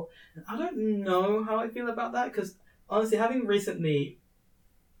Corval. And I don't know how I feel about that, because honestly, having recently...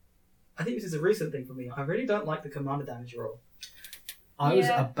 I think this is a recent thing for me. I really don't like the commander damage roll. I was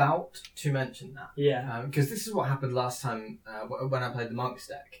Yeah. about to mention that. Yeah. Because this is what happened last time when I played the Monks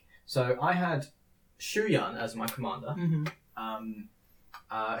deck. So I had Shuyan as my commander, Mm-hmm.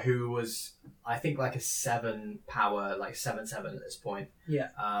 who was, I think, like a 7 power, like 7/7 at this point. Yeah.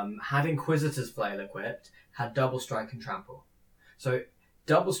 Had Inquisitor's Flail equipped, had Double Strike and Trample. So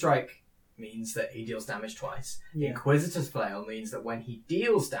Double Strike means that he deals damage twice. Yeah. Inquisitor's Flail means that when he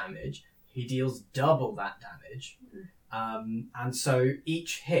deals damage, he deals double that damage. And so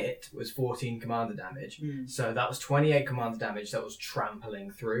each hit was 14 commander damage. Mm. So that was 28 commander damage that was trampling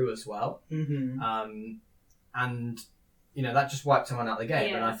through as well. Mm-hmm. And, you know, that just wiped someone out of the game.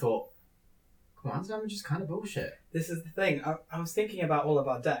 Yeah. And I thought, commander damage is kind of bullshit. This is the thing. I was thinking about all of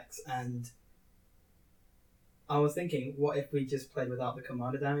our decks, and I was thinking, what if we just played without the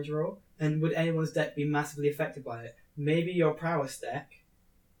commander damage roll? And would anyone's deck be massively affected by it? Maybe your prowess deck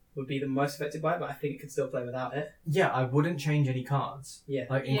would be the most affected by it, but I think it could still play without it. Yeah, I wouldn't change any cards. Yeah.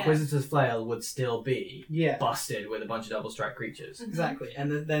 Like, Yeah. Inquisitor's Flail would still be Yeah, busted with a bunch of double strike creatures. exactly.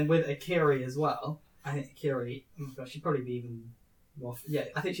 And then with Akiri as well, I think Akiri, oh my gosh, she'd probably be even more... Yeah,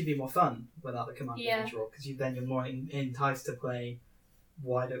 I think she'd be more fun without the commander Yeah. damage roll, because you're more enticed to play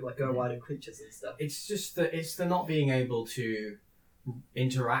wider, like go wider creatures and stuff. It's just that it's the not being able to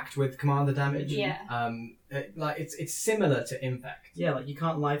interact with commander damage. Yeah. It's similar to Infect. Yeah, like you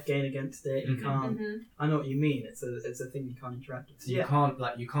can't life gain against it. You Mhm. can't. Mm-hmm. I know what you mean. It's a thing you can't interact with. So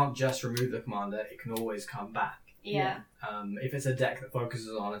you can't just remove the commander. It can always come back. Yeah. If it's a deck that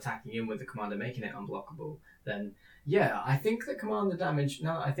focuses on attacking in with the commander, making it unblockable, then yeah, I think that commander damage.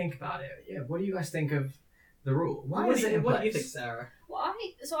 Now that I think about it, yeah. What do you guys think of the rule? Why is it in What place? do you think, Sarah? Well,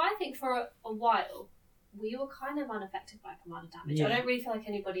 I think for a while we were kind of unaffected by commander damage. Yeah. I don't really feel like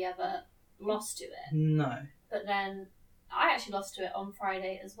anybody ever lost to it. No. But then I actually lost to it on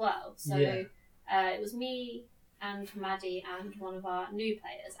Friday as well. So Yeah. it was me and Maddie and one of our new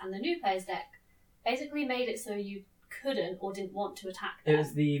players, and the new players deck basically made it so you couldn't or didn't want to attack them. It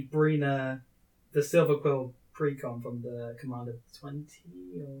was the Brina, the Silver Quill precon from the Commander 20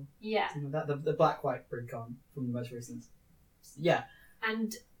 or Yeah, something like that. The black white precon from the most recent. Yeah.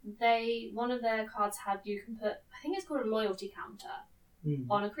 and one of their cards had, you can put, I think it's called a loyalty counter Mm.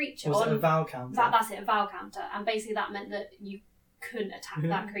 on a creature. Was it on a Val counter? That's it, a vow counter, and basically that meant that you couldn't attack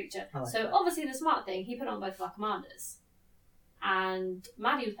that creature. I like So that. obviously the smart thing, he put on both of our commanders, and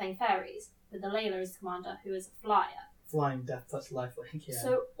Maddie was playing fairies with the Layla as the commander, who is a flyer. Flying Death Touch Lifelink. Yeah.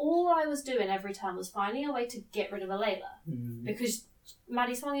 So all I was doing every turn was finding a way to get rid of a Layla, Mm. because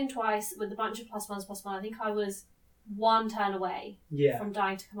Maddie swung in twice with a bunch of +1/+1. I think I was one turn away Yeah. from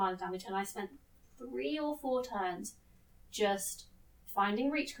dying to commander damage, and I spent 3 or 4 turns just finding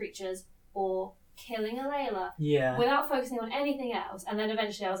reach creatures or killing a Layla Yeah. without focusing on anything else. And then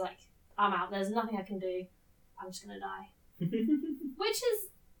eventually I was like, I'm out, there's nothing I can do, I'm just gonna die. Which is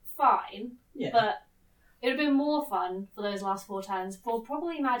fine, Yeah. but it would have been more fun for those last 4 turns for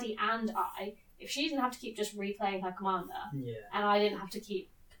probably Maddie and I if she didn't have to keep just replaying her commander Yeah. and I didn't have to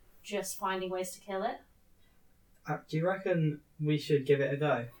keep just finding ways to kill it. Do you reckon we should give it a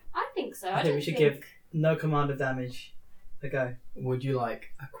go? I think so. I think don't we should give no commander damage a go. Would you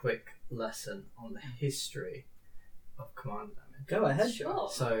like a quick lesson on the history of commander damage? Go ahead. Sure.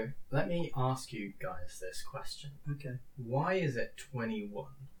 So let me ask you guys this question: Okay. why is it 21?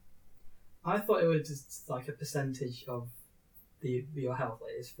 I thought it was just like a percentage of your health.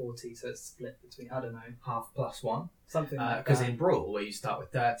 Like it's 40, so it's split between, I don't know, Half plus 1? something like Because that. in Brawl, where you start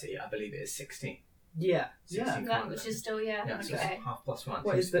with 30, I believe it is 16. Yeah. 16 Yeah. that, which is still, yeah, Yeah, so okay. it's half plus 1.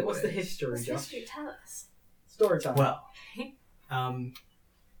 What Who's is the, the what's the whiz? history, What's Josh? history? Tell us. Story time. Well,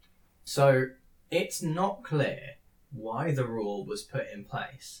 so it's not clear why the rule was put in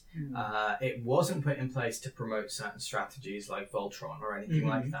place. It wasn't put in place to promote certain strategies like Voltron or anything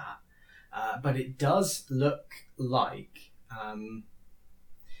like that. But it does look like...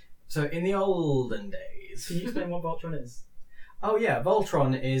 so in the olden days... Can you explain what Voltron is? Oh yeah,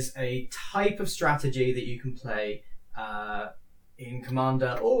 Voltron is a type of strategy that you can play in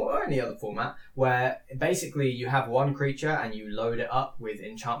Commander or any other format, where basically you have one creature and you load it up with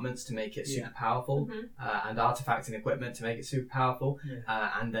enchantments to make it super powerful, and artifacts and equipment to make it super powerful,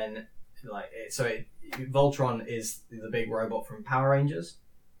 and then Voltron is the big robot from Power Rangers.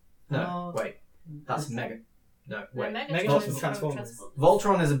 No, wait, that's Mega. No, wait. Megatron is Transformers.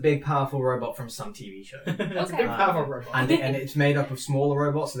 Voltron is a big, powerful robot from some TV show. It's a big, powerful robot. And it's made up of smaller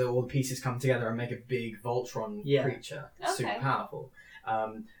robots, so that all the pieces come together and make a big Voltron creature. Super powerful.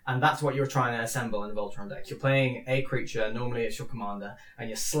 And that's what you're trying to assemble in the Voltron deck. You're playing a creature, normally it's your commander, and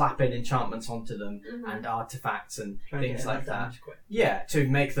you're slapping enchantments onto them and artifacts and things like that. Yeah, to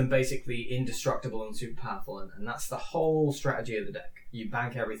make them basically indestructible and super powerful. And that's the whole strategy of the deck. You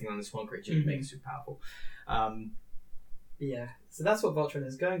bank everything on this one creature, you make it super powerful. So that's what Voltron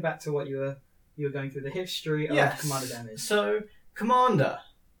is. Going back to what you were going through the history of Commander damage. So Commander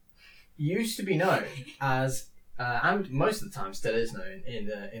used to be known as, and most of the time still is known in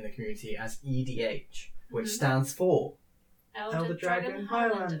the community as EDH, which stands for Elder Dragon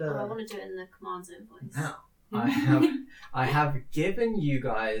Highlander. Oh, I want to do it in the Command Zone voice. Now, I have given you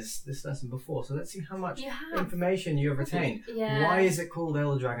guys this lesson before, so let's see how much information you have retained. Yeah. Why is it called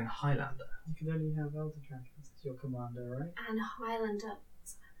Elder Dragon Highlander? You can only have Elder Dragons as your commander, right? And Highlander.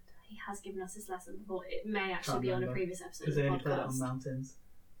 He has given us this lesson before. It may actually be on a previous episode of Because the they only played it podcast. on mountains.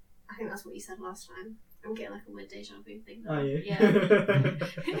 I think that's what you said last time. I'm getting like a weird deja vu thing. Are you? Yeah.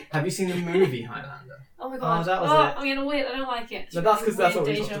 Have you seen the movie Highlander? Oh my god. that was it. I'm getting weird. I don't like it. No, that's 'cause that's what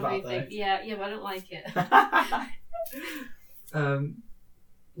we Weird talked deja vu about, thing. though. Yeah, but I don't like it. The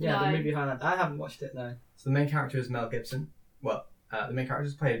movie Highlander. I haven't watched it, no. So the main character is Mel Gibson. Well, the main character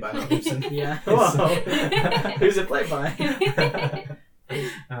is played by Mel Gibson. Yeah. Who's it played by?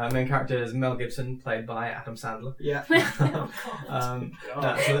 Main character is Mel Gibson, played by Adam Sandler. Yeah. So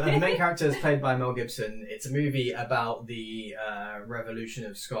the main character is played by Mel Gibson. It's a movie about the revolution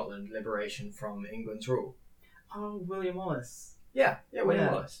of Scotland, liberation from England's rule. Oh, William Wallace. Yeah, William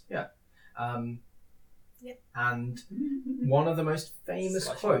Yeah. Wallace. Yeah. Yep. And one of the most famous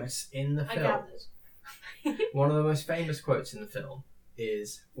Slash quotes in the I film. gathered. One of the most famous quotes in the film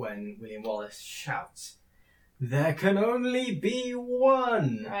is when William Wallace shouts, "There can only be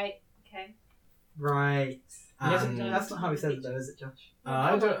one." Right. Okay. Right. And That's not how he says it, though, is it, Josh?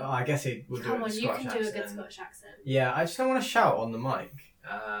 I don't. I guess he would do it Come in on, a you Scottish can do a accent. good Scottish accent. Yeah, I just don't want to shout on the mic.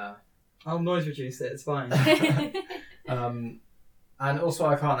 I'll noise reduce it, it's fine. And also,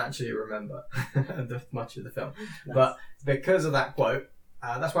 I can't actually remember much of the film. But because of that quote,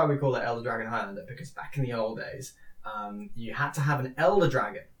 that's why we call it Elder Dragon Highlander, because back in the old days, you had to have an Elder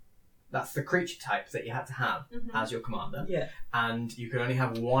Dragon. That's the creature type that you had to have as your commander. Yeah. And you could only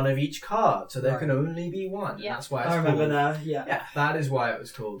have one of each card, so there can only be one. Yeah. That's why it's I remember called... now, yeah. Yeah, that is why it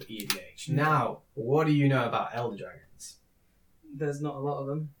was called EDH. Now, what do you know about Elder Dragons? There's not a lot of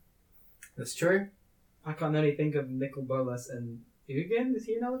them. That's true. I can only think of Nicol Bolas and Ugin. Is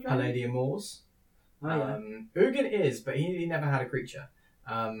he another dragon? Palladium Moors. Oh, yeah. Ugin is, but he never had a creature.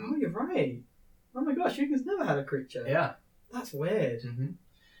 Oh, you're right. Oh my gosh, Ugin's never had a creature. Yeah. That's weird.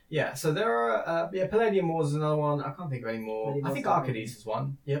 Yeah, so there are... Palladium Moors is another one. I can't think of any more. Palladium I think Moors Arcades is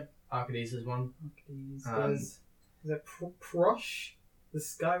one. Yep, Arcades is one. Is it Prosh? The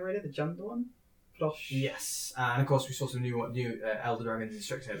Sky Raider, the Jundar one? Prosh. Yes, and of course we saw some new Elder Dragons in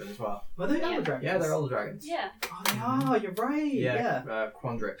Strixhaven as well. Are they Yeah. Elder Dragons? Yeah, they're Elder Dragons. Yeah. Oh, they are, you're right. Yeah.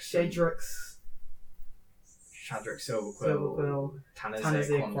 Quandrix. Shadrix. Shadrix, Silverquill, Silverquill,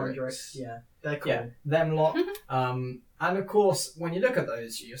 Tanazir, Quandrix. Yeah, they're cool. Yeah, them lot. And of course, when you look at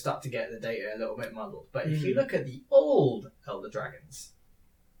those, you start to get the data a little bit muddled. But if you look at the old Elder Dragons,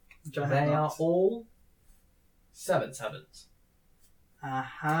 they are all 7/7s.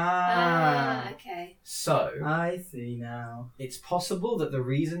 Aha. Okay. So I see now. it's possible that the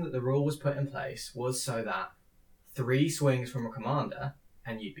reason that the rule was put in place was so that 3 swings from a commander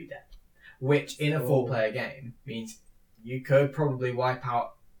and you'd be dead. Which, in a 4-player game, means you could probably wipe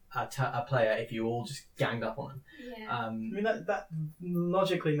out a player if you all just ganged up on them. Yeah. I mean, that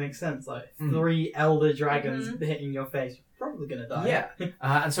logically makes sense. Like, 3 Elder Dragons hitting your face, you're probably going to die. Yeah.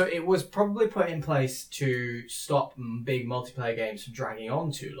 And so it was probably put in place to stop big multiplayer games from dragging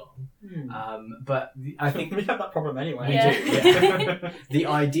on too long. But I think... we have that problem anyway. We do, yeah. The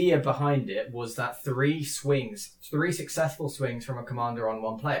idea behind it was that 3 successful swings from a commander on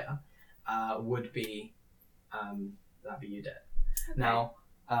one player would be that'd be your deck. Now,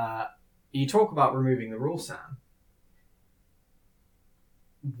 you talk about removing the rule, Sam.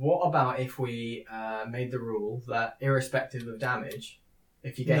 What about if we made the rule that irrespective of damage,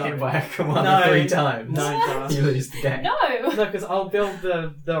 if you get hit by a commander 3 times, you lose the game? No! No, because I'll build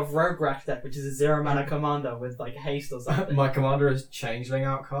the Rogue Rack deck, which is a 0 mana commander with like haste or something. My commander is Changeling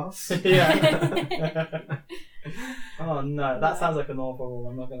Outcast. Yeah. Oh no, that sounds like an awful rule,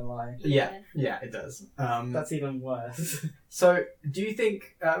 I'm not going to lie. Yeah, it does. That's even worse. So, do you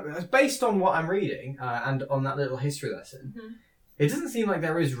think, based on what I'm reading and on that little history lesson, it doesn't seem like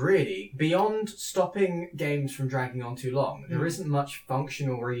there is really, beyond stopping games from dragging on too long, there isn't much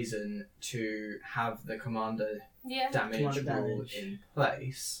functional reason to have the commander damage rule in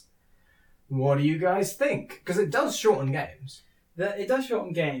place. What do you guys think? Because it does shorten games. It does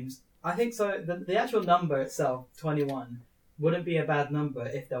shorten games. I think so. The actual number itself, 21, wouldn't be a bad number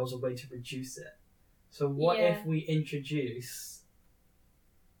if there was a way to reduce it. So what if we introduce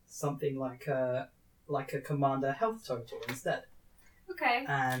something like a commander health total instead? Okay.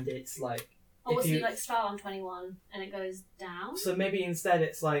 And it's like... Or was you like start on 21 and it goes down? So maybe instead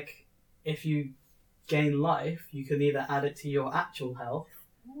it's like, if you gain life, you can either add it to your actual health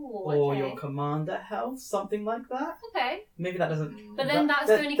or your commander health, something like that. Okay. Maybe that doesn't... But then that's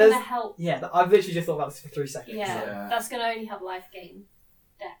only going to help... Yeah, I've literally just thought about this for 3 seconds. Yeah, that's going to only help life gain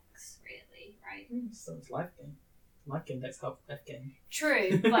decks, really, right? So it's life gain. Life gain decks help life gain.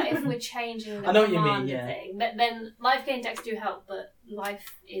 True, but if we're changing the I know what you commander mean, yeah. thing, then life gain decks do help, but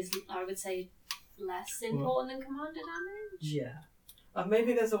life is, I would say, less important than commander damage. Yeah.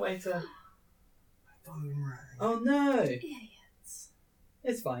 Maybe there's a way to... Phone rang. Oh no! Idiots.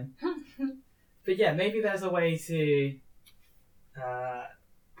 It's fine. But yeah, maybe there's a way to... I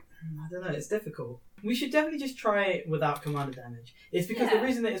don't know, it's difficult. We should definitely just try it without commander damage. It's because the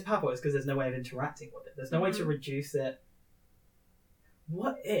reason that it's powerful is because there's no way of interacting with it. There's no way to reduce it.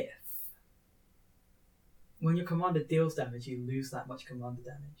 What if, when your commander deals damage, you lose that much commander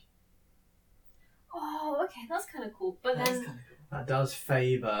damage? Oh, okay, that's kind of cool. But That's then... kind of cool. That does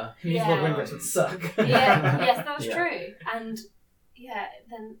favour. Means Lord Windrush would suck. yes, that's Yeah. true. And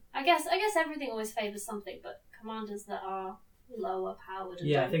then I guess everything always favours something, but commanders that are lower powered and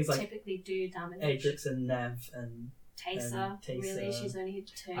don't things like typically do damage. Atrix and Nev and Taysa, Taysa. really, she's only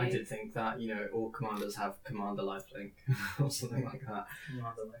 2. I did think that, all commanders have commander lifelink or something like that.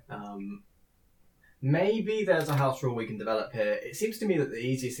 commander life. Maybe there's a house rule we can develop here. It seems to me that the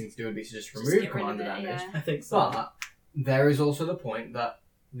easiest thing to do would be to just remove get rid of commander it, damage. yeah. I think so. But there is also the point that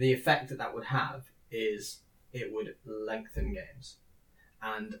the effect that would have is it would lengthen games.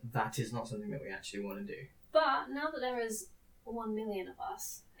 And that is not something that we actually want to do. But now that there is 1 million of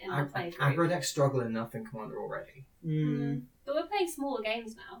us in the play group, Aggro decks struggle enough in Commander already. but we're playing smaller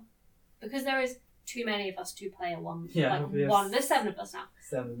games now. Because there is too many of us to play a one. Yeah, like obvious. one. There's 7 of us now.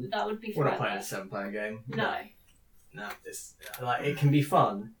 7. That would be We're not forever. playing a 7-player game. No. No, it can be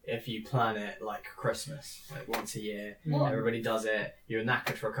fun if you plan it like Christmas, like once a year. Well- Everybody does it. You're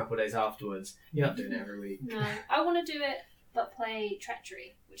knackered for a couple of days afterwards. You're not doing it every week. No. I want to do it, but play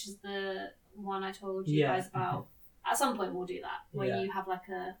Treachery, which is the one I told you guys about. At some point we'll do that, where you have like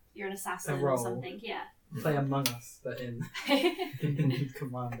you're an assassin or role. something. Yeah. Play Among Us, but in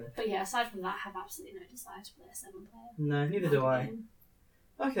Commander. But yeah, aside from that, I have absolutely no desire to play a 7-player. No, neither do I.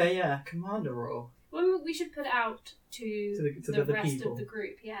 Okay, yeah, Commander role. Well, we should put it out to the the other rest people. of the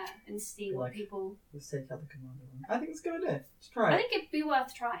group, and see what Like- people. Let's take out the Commander one. I think it's a good idea. Let's try I it. think it'd be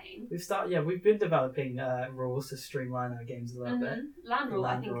worth trying. We've been developing rules to streamline our games a little bit. Land rule, I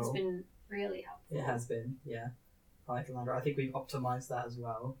Land think, has rule. been really helpful. It has been, yeah. I like the Land rule. I think we've optimised that as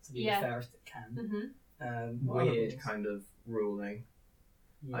well to be Yeah. the fairest it can. Mm-hmm. Weird kind of ruling,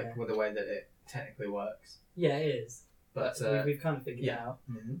 Yeah. like with the way that it technically works. Yeah, it is. But we've kind of figured it out.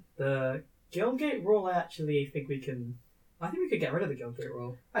 mhm. The Guildgate rule, I actually think we can... I think we could get rid of the Guildgate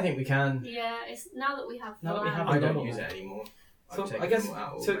rule. I think we can. Yeah, it's now that we have. Now that we land have I a don't normal use one. it anymore. So I've taken I guess them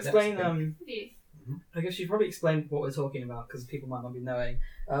out of to my explain, decks, I think. I guess you probably explain what we're talking about because people might not be knowing.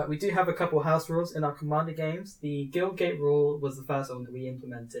 We do have a couple house rules in our Commander games. The Guildgate rule was the first one that we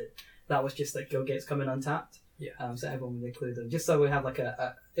implemented. That was just that Guildgates come in untapped. Yeah. So everyone would include them, just so we have like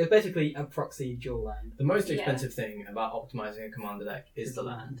it's basically a proxy dual land. The most Yeah. expensive thing about optimizing a commander deck is It's the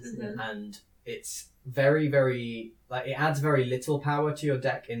land. Mhm. And it's very, very, it adds very little power to your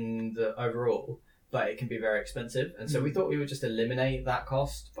deck in the overall, but it can be very expensive. And so we thought we would just eliminate that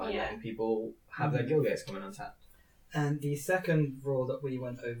cost by Yeah. letting people have their Guildgates come in untapped. And the second rule that we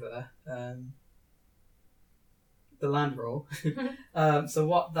went over, the land rule. So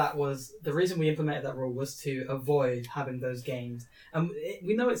what that was, the reason we implemented that rule was to avoid having those games. And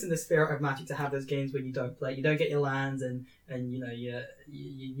we know it's in the spirit of Magic to have those games where you don't play, you don't get your lands, and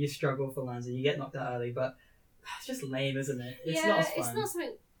you struggle for lands and you get knocked out early. But it's just lame, isn't it? It's not as fun. It's not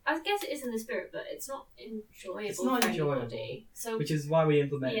something. I guess it is in the spirit, but it's not enjoyable. It's not for enjoyable. anybody. So Which is why we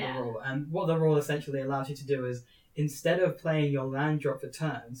implemented the rule. And what the rule essentially allows you to do is, instead of playing your land drop for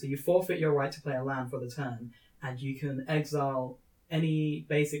turn, so you forfeit your right to play a land for the turn, and you can exile any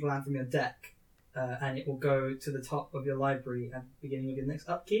basic land from your deck, and it will go to the top of your library at the beginning of your next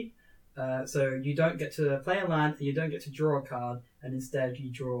upkeep. So you don't get to play a land, and you don't get to draw a card, and instead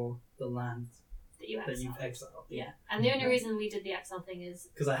you draw the land that you've exiled. Yeah. And the only reason we did the exile thing is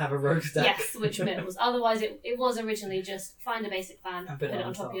because I have a rogue deck. Yes, which mills. Otherwise, it was originally just find a basic land, And put it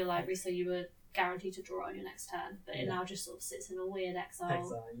on top of your library, so you were guaranteed to draw on your next turn. But it now just sort of sits in a weird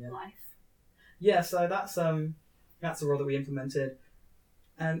exile life. Yeah, so that's a rule that we implemented,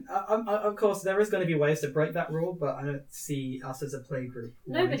 and of course there is going to be ways to break that rule, but I don't see us as a play group.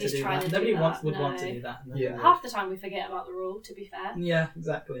 Nobody's trying to do Nobody that. would want to do that. Yeah. Half the time we forget about the rule. To be fair. Yeah,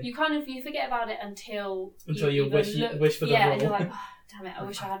 exactly. You forget about it until you wish for the rule. Yeah, and you're like, oh, damn it, I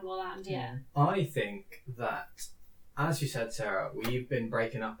wish I had more land. Yeah. I think that, as you said, Sarah, we've been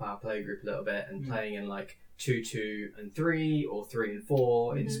breaking up our play group a little bit and playing in like 2, 2, and 3, or 3 and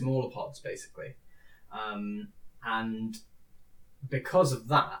 4 in smaller pods, basically. And because of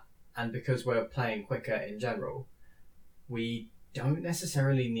that, and because we're playing quicker in general, we don't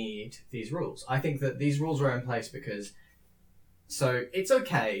necessarily need these rules. I think that these rules were in place because, so it's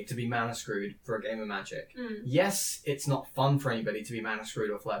okay to be mana screwed for a game of Magic. Yes, it's not fun for anybody to be mana screwed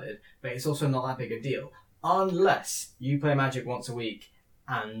or flooded, but it's also not that big a deal. Unless you play Magic once a week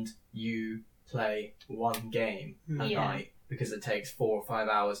and you play one game a night, because it takes 4 or 5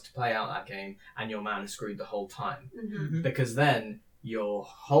 hours to play out that game and you're mana screwed the whole time. Because then your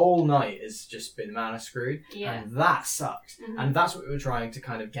whole night has just been mana screwed, and that sucks. And that's what we were trying to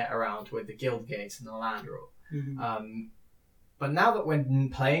kind of get around with the guild gates and the land rule. But now that we're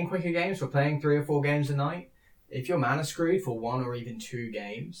playing quicker games, we're playing 3 or 4 games a night, if you're mana screwed for 1 or even 2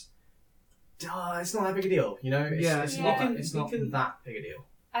 games, it's not that big a deal, you know? It's not that big a deal.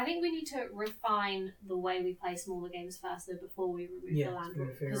 I think we need to refine the way we play smaller games first, though, before we remove the land rule.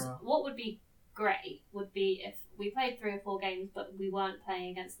 Because what would be great would be if we played 3 or 4 games, but we weren't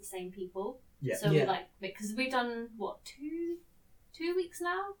playing against the same people. So we because we've done what 2 weeks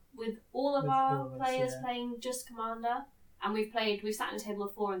now with all of our players playing just Commander, and we've sat in a table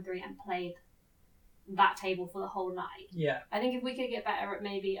of 4 and 3 and played that table for the whole night. I think if we could get better at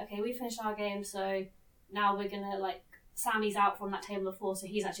maybe, okay, we finished our game, so now we're gonna Sammy's out from that table of 4, so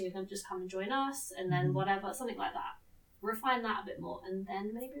he's actually going to just come and join us, and then whatever, something like that. Refine that a bit more, and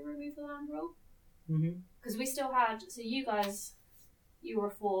then maybe remove the land rule. Because we still had, so you guys, you were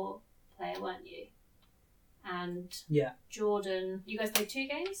a 4 player, weren't you? And Jordan, you guys played 2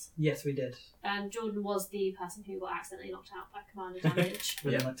 games? Yes, we did. And Jordan was the person who got accidentally knocked out by commander damage.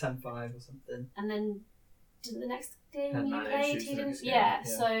 Within like 10-5 or something. And then, didn't the next game Had you mana played, issues he the didn't? next game, Yeah,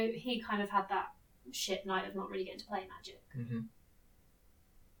 so he kind of had that shit night of not really getting to play Magic.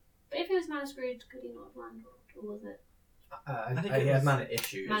 But if he was mana screwed, could he not have land rolled, or was it? I think he had mana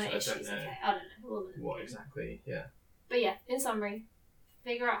issues. Mana I issues, don't know okay. I don't know. what exactly. Yeah. But yeah, in summary,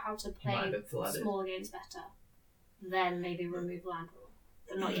 figure out how to Might have play been flooded. smaller games better. Then maybe remove land rule,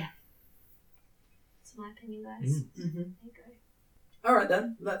 but not yet. That's my opinion, guys. There you go. All right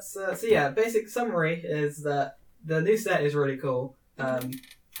then. Let's. Basic summary is that the new set is really cool.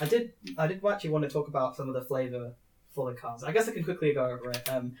 I did actually want to talk about some of the flavour for the cards. I guess I can quickly go over it.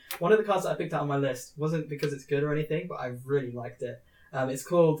 One of the cards that I picked out on my list wasn't because it's good or anything, but I really liked it. It's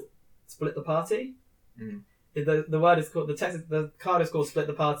called Split the Party. The word is called the card is called Split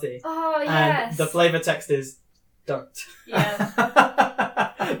the Party. Oh yes. And the flavour text is don't. Yeah.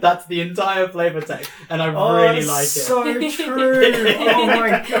 That's the entire flavour text, and I really like it. So true. Oh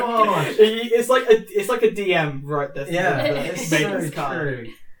my god. It's like a DM wrote this. It's made so this card.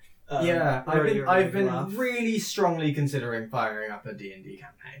 true. I've been really strongly considering firing up a D&D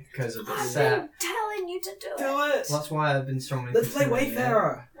campaign because of the set. I'm telling you to do it. Do it. That's why I've been strongly Let's play considering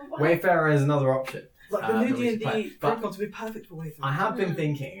Wayfarer. Wayfarer is another option. Like the new that we should play. D&D But protocols would be perfect for Wayfarer. I have been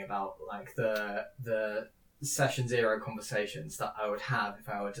thinking about like the session 0 conversations that I would have if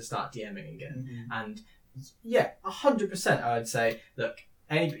I were to start DMing again. And 100% I would say, look,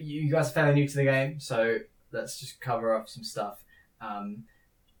 you guys are fairly new to the game, so let's just cover up some stuff.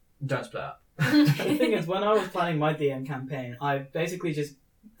 Don't split up. The thing is, when I was planning my DM campaign, I basically just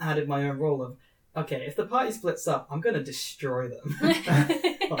added my own rule of, okay, if the party splits up, I'm going to destroy them.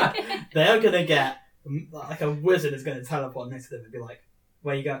 They're going to get like a wizard is going to teleport next to them and be like,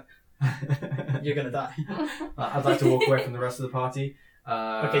 "Where you going? You're going to die." I'd like to walk away from the rest of the party.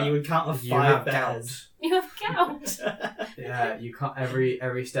 Okay, you would count of You 5 have bears. You have gout. Yeah, you can't.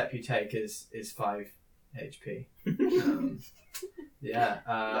 Every step you take is 5 HP. Yeah.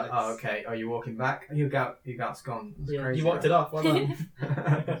 Nice. Oh, okay. Are you walking back? Your gout's gone. That's Yeah, crazy, you walked it off. Well done.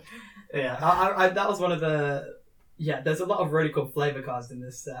 Yeah, I that was one of the. Yeah, there's a lot of really cool flavor cards in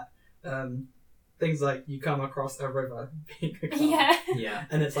this set. Things like you come across a river, being a card, Yeah. Yeah.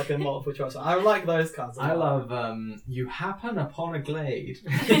 and it's like a multiple choice. I like those cards. A I lot. love you happen upon a glade.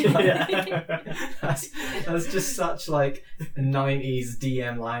 Yeah. that's just such like 90s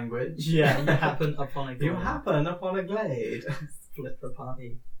DM language. Yeah, you happen upon a You glade. happen upon a glade. Split the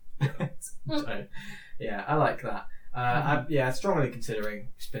party. So, yeah, I like that. Strongly considering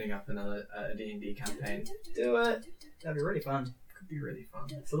spinning up another D&D campaign. Do it. That'd be really fun. Could be really fun.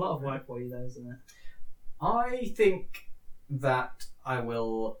 It's a lot of work for you, though, isn't it? I think that I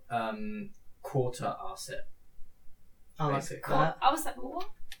will quarter arse it. I like Basically. that. I was like, what?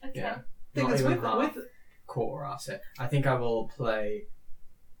 Okay. Yeah. Thing Not is, even half. with Quarter arse it. I think I will play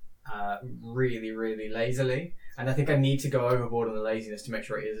really, really lazily. And I think I need to go overboard on the laziness to make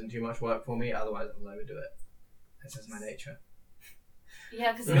sure it isn't too much work for me. Otherwise, I'll overdo it. This is my nature.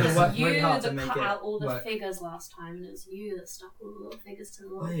 Yeah, because You're it gonna was work you really hard to that make cut it out all the work. figures last time, and it was you that stuck all the little figures to the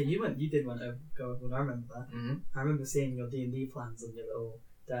Oh wall. yeah, you did want to go overboard. I remember that. Mm-hmm. I remember seeing your D&D plans on your little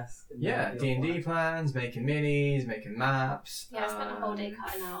desk. And Yeah, your D&D work. plans, making minis, making maps. Yeah, I spent a whole day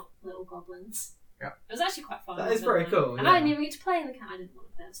cutting out little goblins. Yeah. It was actually quite fun. That is wasn't very it? cool, And yeah. I didn't even get to play in the cat. I didn't want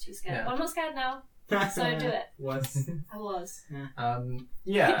to play. I was too scared. Yeah. But I'm not scared now. So do it. Was I was.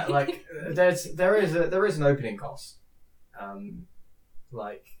 Yeah, like there is an opening cost.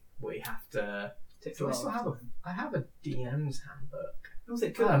 Like we have to. takes Do a I lot still of have a? time. I have a DM's handbook. Was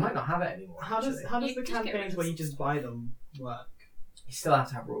it God, I good? might not have it anymore. How does actually. the You just get rid campaigns of where you stuff. just buy them work? You still have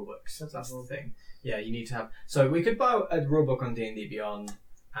to have rule books. That's That's the rule book. thing. Yeah, you need to have. So we could buy a rule book on D&D Beyond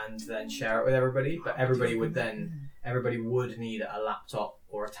and then share it with everybody, but everybody would need a laptop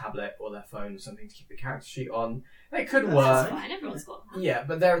or a tablet or their phone or something to keep the character sheet on. It could That's work. That's fine. Everyone's got that. Yeah,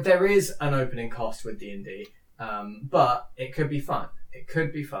 but there is an opening cost with D&D, but it could be fun. It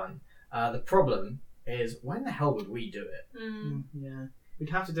could be fun. The problem is, when the hell would we do it? Yeah,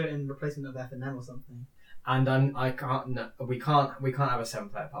 we'd have to do it in replacement of F&M or something. And we can't have a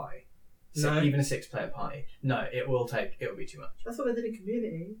 7-player party. So No. even a 6-player party. No, it will be too much. That's what they did in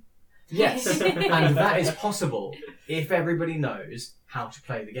Community. Yes, and that is possible if everybody knows how to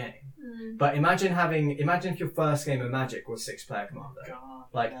play the game. But imagine if your first game of Magic was 6-player Commander. God,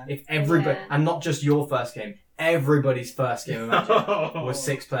 Like yeah. if everybody, Yeah. and not just your first game, everybody's first game of Magic was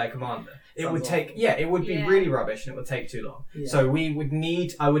 6-player Commander. It Sounds would take, awful. yeah, it would be Yeah. really rubbish, and it would take too long. Yeah. So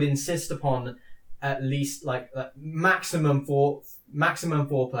I would insist upon at least like maximum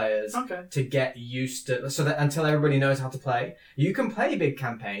four players Okay. to get used to, so that until everybody knows how to play. You can play big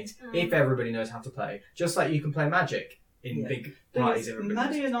campaigns if everybody knows how to play, just like you can play Magic in Yeah. big Thing parties. is, Everybody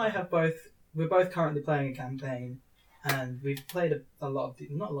Maddie knows and how to I play. we're both currently playing a campaign, and we've played a lot of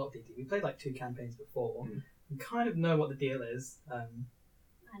not a lot of D&D. We played like 2 campaigns before. We kind of know what the deal is. I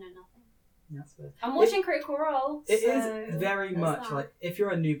know nothing. That's fair. I'm watching Critical Role. It so is very there's much that. like if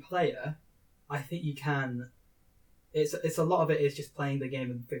you're a new player, I think you can. It's a lot of it is just playing the game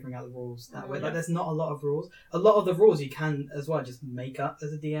and figuring out the rules that way. Yeah. Like there's not a lot of rules. A lot of the rules you can as well just make up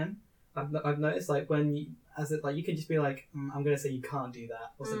as a DM. I've noticed like when you you can just be like I'm gonna say you can't do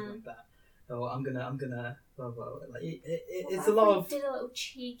that or something like that, or I'm gonna blah, blah, blah. Like it's a lot We of did a little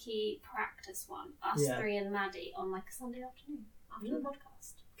cheeky practice one, us Yeah. 3 and Maddie, on like a Sunday afternoon after the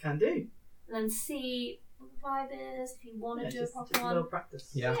podcast, can do. and then see what the vibe is. If you want to do a Just proper a little one,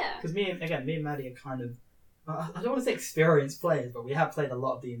 practice. Yeah. Because me and Maddie are kind of I don't want to say experienced players, but we have played a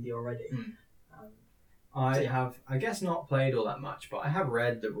lot of D&D already. I guess not played all that much, but I have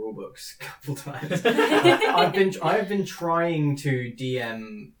read the rule books a couple times. I've been trying to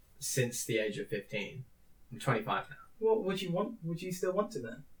DM since the age of 15. I'm 25 now. What would you want? Would you still want to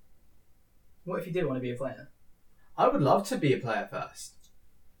then? What if you did want to be a player? I would love to be a player first.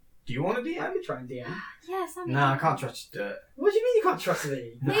 Do you want to I DM? could try and DM. yes, I'm. Nah, I can't trust you to do it. What do you mean you can't trust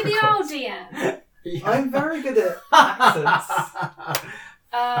me? Maybe Of I'll course. DM. I'm very good at accents.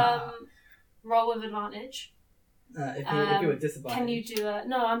 Roll with advantage. If you were disadvantaged. Can you do a?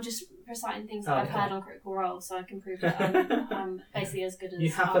 No, I'm just reciting things that Oh, I've okay. heard on Critical Role, so I can prove that I'm basically as good as.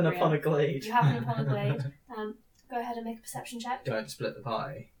 You happen Arbria. upon a glade. You happen upon a glade. Go ahead and make a perception check. Don't split the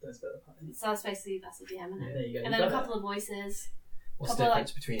party. Don't spell the party. So that's basically a DM, isn't it? There you go. And you then a got couple of voices. What's the Couple of,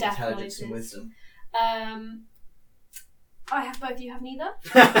 difference between death intelligence and noises. wisdom? I have both. You have neither.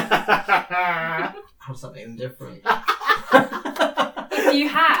 it. have something different. If you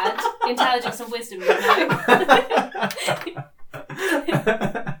had intelligence and wisdom, you'd know.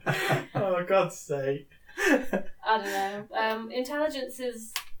 Oh, God's sake. I don't know. Intelligence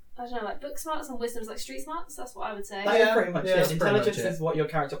is, I don't know, like book smarts, and wisdom's like street smarts. That's what I would say. That is pretty much Yeah, it. that's pretty Intelligence much it. is what your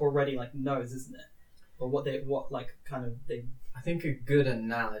character already like knows, isn't it? Or what they I think a good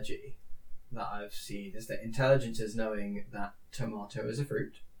analogy that I've seen is that intelligence is knowing that tomato is a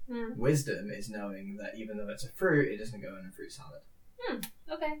fruit. Hmm. Wisdom is knowing that even though it's a fruit, it doesn't go in a fruit salad.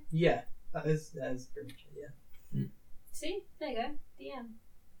 Okay. Yeah, that is pretty much it. Yeah. See, there you go.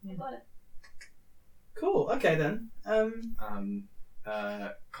 DM. I got it. Cool. Okay then.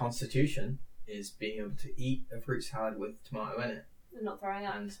 Constitution is being able to eat a fruit salad with tomato in it, I'm not throwing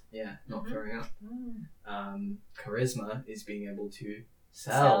up. and not Mhm. throwing up. Charisma is being able to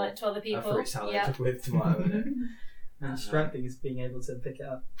Sell sell it to other a people. fruit salad Yeah. with tomato in it. And strength is being able to pick it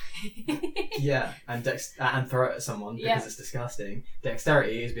up. Yeah, and throw it at someone because Yeah. it's disgusting.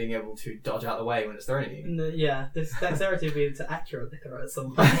 Dexterity is being able to dodge out of the way when it's thrown at you. And this dexterity will be able to accurately throw at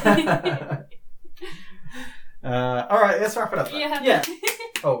someone. All right, let's wrap it up. then. Yeah.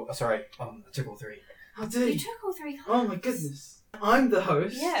 Oh, sorry. I took all three. Oh, You dude. took all 3 cards. Oh my goodness. I'm the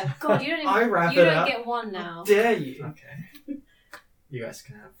host. Yeah, God, you don't even. I wrap you it don't up. get one now. Dare you? Okay. You guys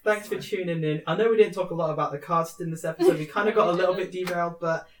can have. Thanks for tuning in. I know we didn't talk a lot about the cards in this episode. We kind of got a little bit derailed,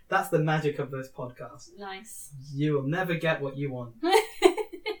 but that's the magic of this podcast. Nice. You will never get what you want. Thanks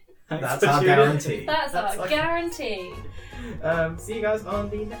That's for our tuning in. guarantee. That's our like- guarantee. See you guys on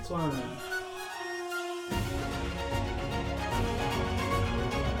the next one.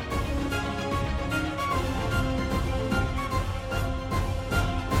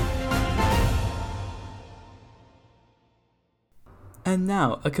 And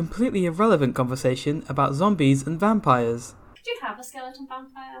now, a completely irrelevant conversation about zombies and vampires. Could you have a skeleton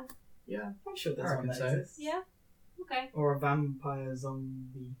vampire? Yeah. I'm sure there's I one that reckon so. exists. Yeah. Okay. Or a vampire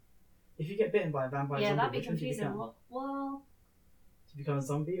zombie. If you get bitten by a vampire Yeah, zombie, that'd be which one do you confusing. become? Well, Do you become a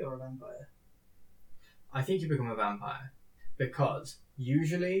zombie or a vampire? I think you become a vampire because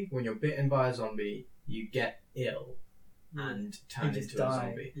usually when you're bitten by a zombie, you get ill and turn just into a die,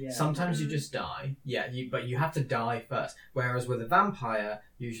 zombie. yeah. Sometimes you just die. Yeah, but you have to die first. Whereas with a vampire,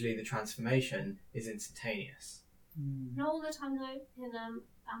 usually the transformation is instantaneous. not all the time though. In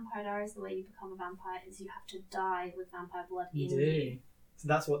Vampire Diaries, the way you become a vampire is you have to die with vampire blood You in do. you. So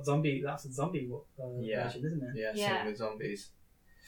that's a zombie Yeah. version, isn't it? Yeah, Yeah. same with zombies.